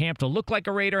it into camp to look like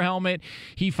a Raider helmet.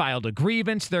 He filed a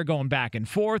grievance. They're going back and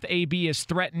forth. AB has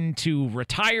threatened to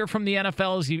retire from the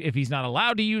NFL if he's not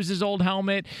allowed to use his old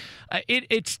helmet.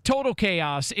 It's total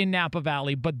chaos in Napa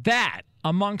Valley, but that,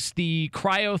 amongst the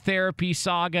cryotherapy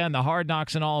saga and the Hard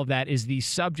Knocks and all of that, is the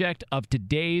subject of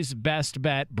today's best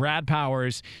bet. Brad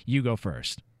Powers, you go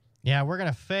first. Yeah, we're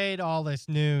going to fade all this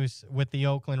news with the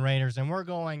Oakland Raiders, and we're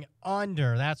going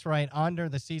under. That's right, under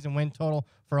the season win total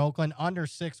for Oakland, under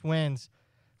 6 wins.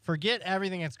 Forget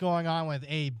everything that's going on with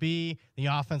AB, the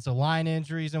offensive line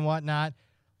injuries and whatnot.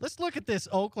 Let's look at this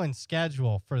Oakland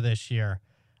schedule for this year.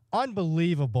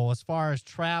 Unbelievable as far as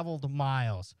traveled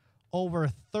miles. Over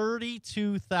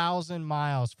 32,000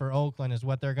 miles for Oakland is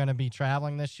what they're going to be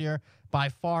traveling this year, by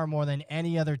far more than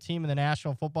any other team in the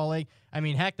National Football League. I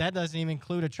mean, heck, that doesn't even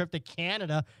include a trip to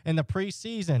Canada in the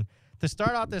preseason. To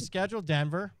start out this schedule,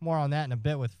 Denver, more on that in a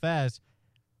bit with Fez.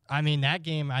 I mean, that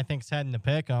game I think is heading to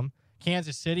pick 'em.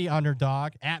 Kansas City,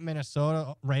 underdog. At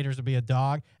Minnesota, Raiders will be a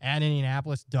dog. At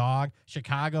Indianapolis, dog.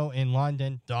 Chicago in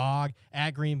London, dog.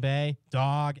 At Green Bay,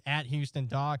 dog. At Houston,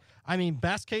 dog. I mean,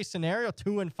 best case scenario,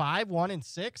 2-5,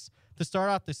 1-6 to start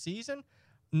off the season.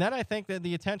 And then I think that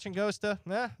the attention goes to,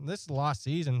 this is a lost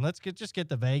season. Let's just get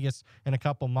to Vegas in a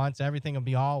couple months. Everything will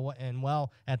be all and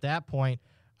well at that point.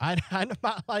 I'm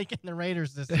not liking the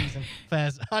Raiders this season,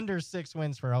 Fez. Under 6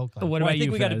 wins for Oakland. What about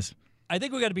you, Fez? I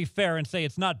think we got to be fair and say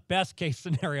it's not best case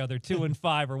scenario. They're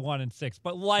 2-5 or 1-6,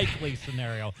 but likely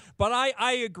scenario. But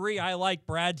I agree. I like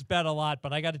Brad's bet a lot,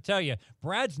 but I got to tell you,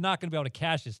 Brad's not going to be able to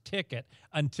cash his ticket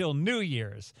until New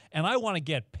Year's, and I want to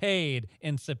get paid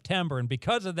in September. And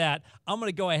because of that, I'm going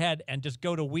to go ahead and just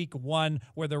go to week 1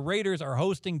 where the Raiders are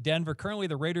hosting Denver. Currently,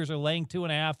 the Raiders are laying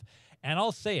 2.5, and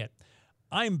I'll say it.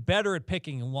 I'm better at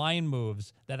picking line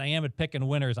moves than I am at picking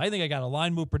winners. I think I got a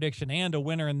line move prediction and a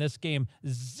winner in this game.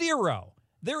 0.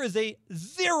 There is a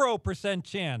 0%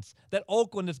 chance that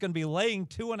Oakland is going to be laying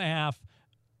 2.5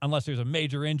 unless there's a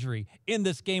major injury in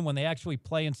this game when they actually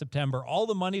play in September. All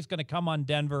the money's going to come on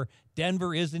Denver.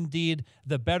 Denver is indeed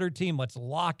the better team. Let's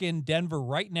lock in Denver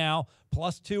right now,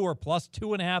 +2 or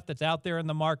 +2.5 that's out there in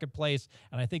the marketplace.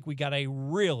 And I think we got a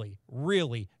really,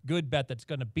 really good bet that's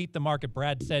going to beat the market.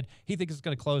 Brad said he thinks it's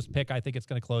going to close pick. I think it's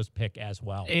going to close pick as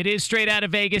well. It is Straight Out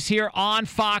of Vegas here on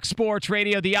Fox Sports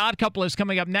Radio. The Odd Couple is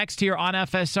coming up next here on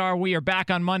FSR. We are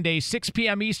back on Monday, 6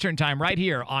 p.m. Eastern time, right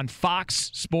here on Fox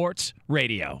Sports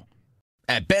Radio.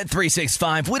 At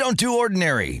Bet365, we don't do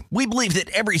ordinary. We believe that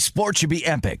every sport should be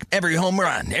epic. Every home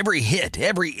run, every hit,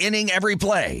 every inning, every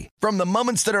play. From the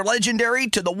moments that are legendary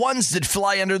to the ones that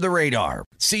fly under the radar.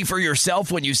 See for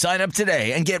yourself when you sign up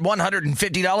today and get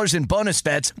 $150 in bonus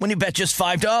bets when you bet just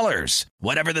 $5.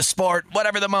 Whatever the sport,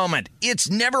 whatever the moment, it's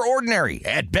never ordinary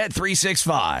at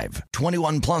Bet365.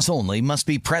 21 plus only. Must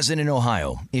be present in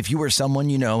Ohio. If you or someone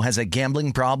you know has a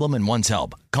gambling problem and wants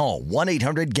help, call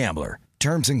 1-800-GAMBLER.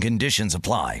 Terms and conditions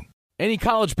apply. Any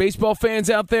college baseball fans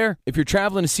out there? If you're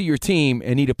traveling to see your team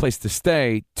and need a place to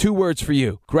stay, 2 words for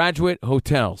you: Graduate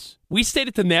Hotels. We stayed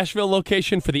at the Nashville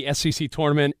location for the SEC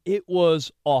tournament. It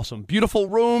was awesome. Beautiful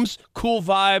rooms, cool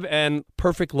vibe, and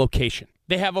perfect location.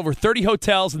 They have over 30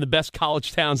 hotels in the best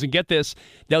college towns. And get this,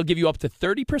 they'll give you up to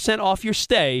 30% off your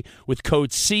stay with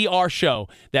code CRSHOW.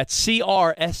 That's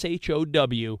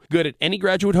CRSHOW. Good at any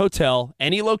Graduate Hotel,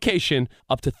 any location,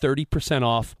 up to 30%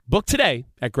 off. Book today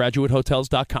at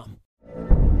graduatehotels.com.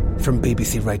 From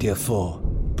BBC Radio 4,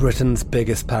 Britain's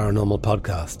biggest paranormal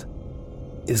podcast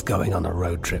is going on a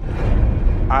road trip.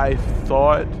 I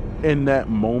thought in that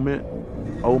moment,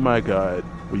 oh my God,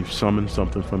 we've summoned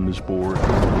something from this board.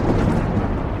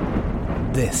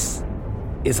 This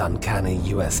is Uncanny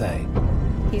USA.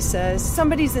 He says,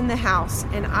 somebody's in the house,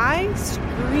 and I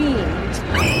screamed.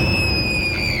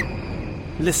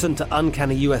 Listen to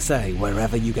Uncanny USA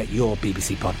wherever you get your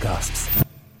BBC podcasts,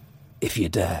 if you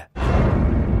dare.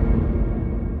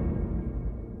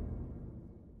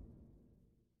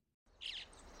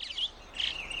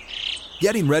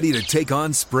 Getting ready to take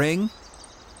on spring?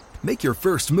 Make your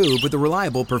first move with the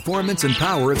reliable performance and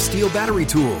power of Steel battery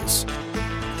tools.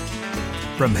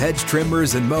 From hedge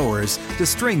trimmers and mowers to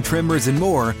string trimmers and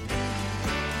more,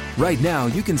 right now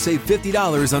you can save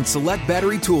 $50 on select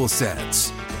battery tool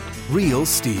sets. Real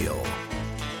Steel.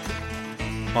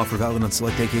 Offer valid on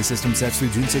select AK system sets through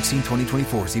June 16,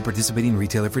 2024. See participating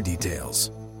retailer for details.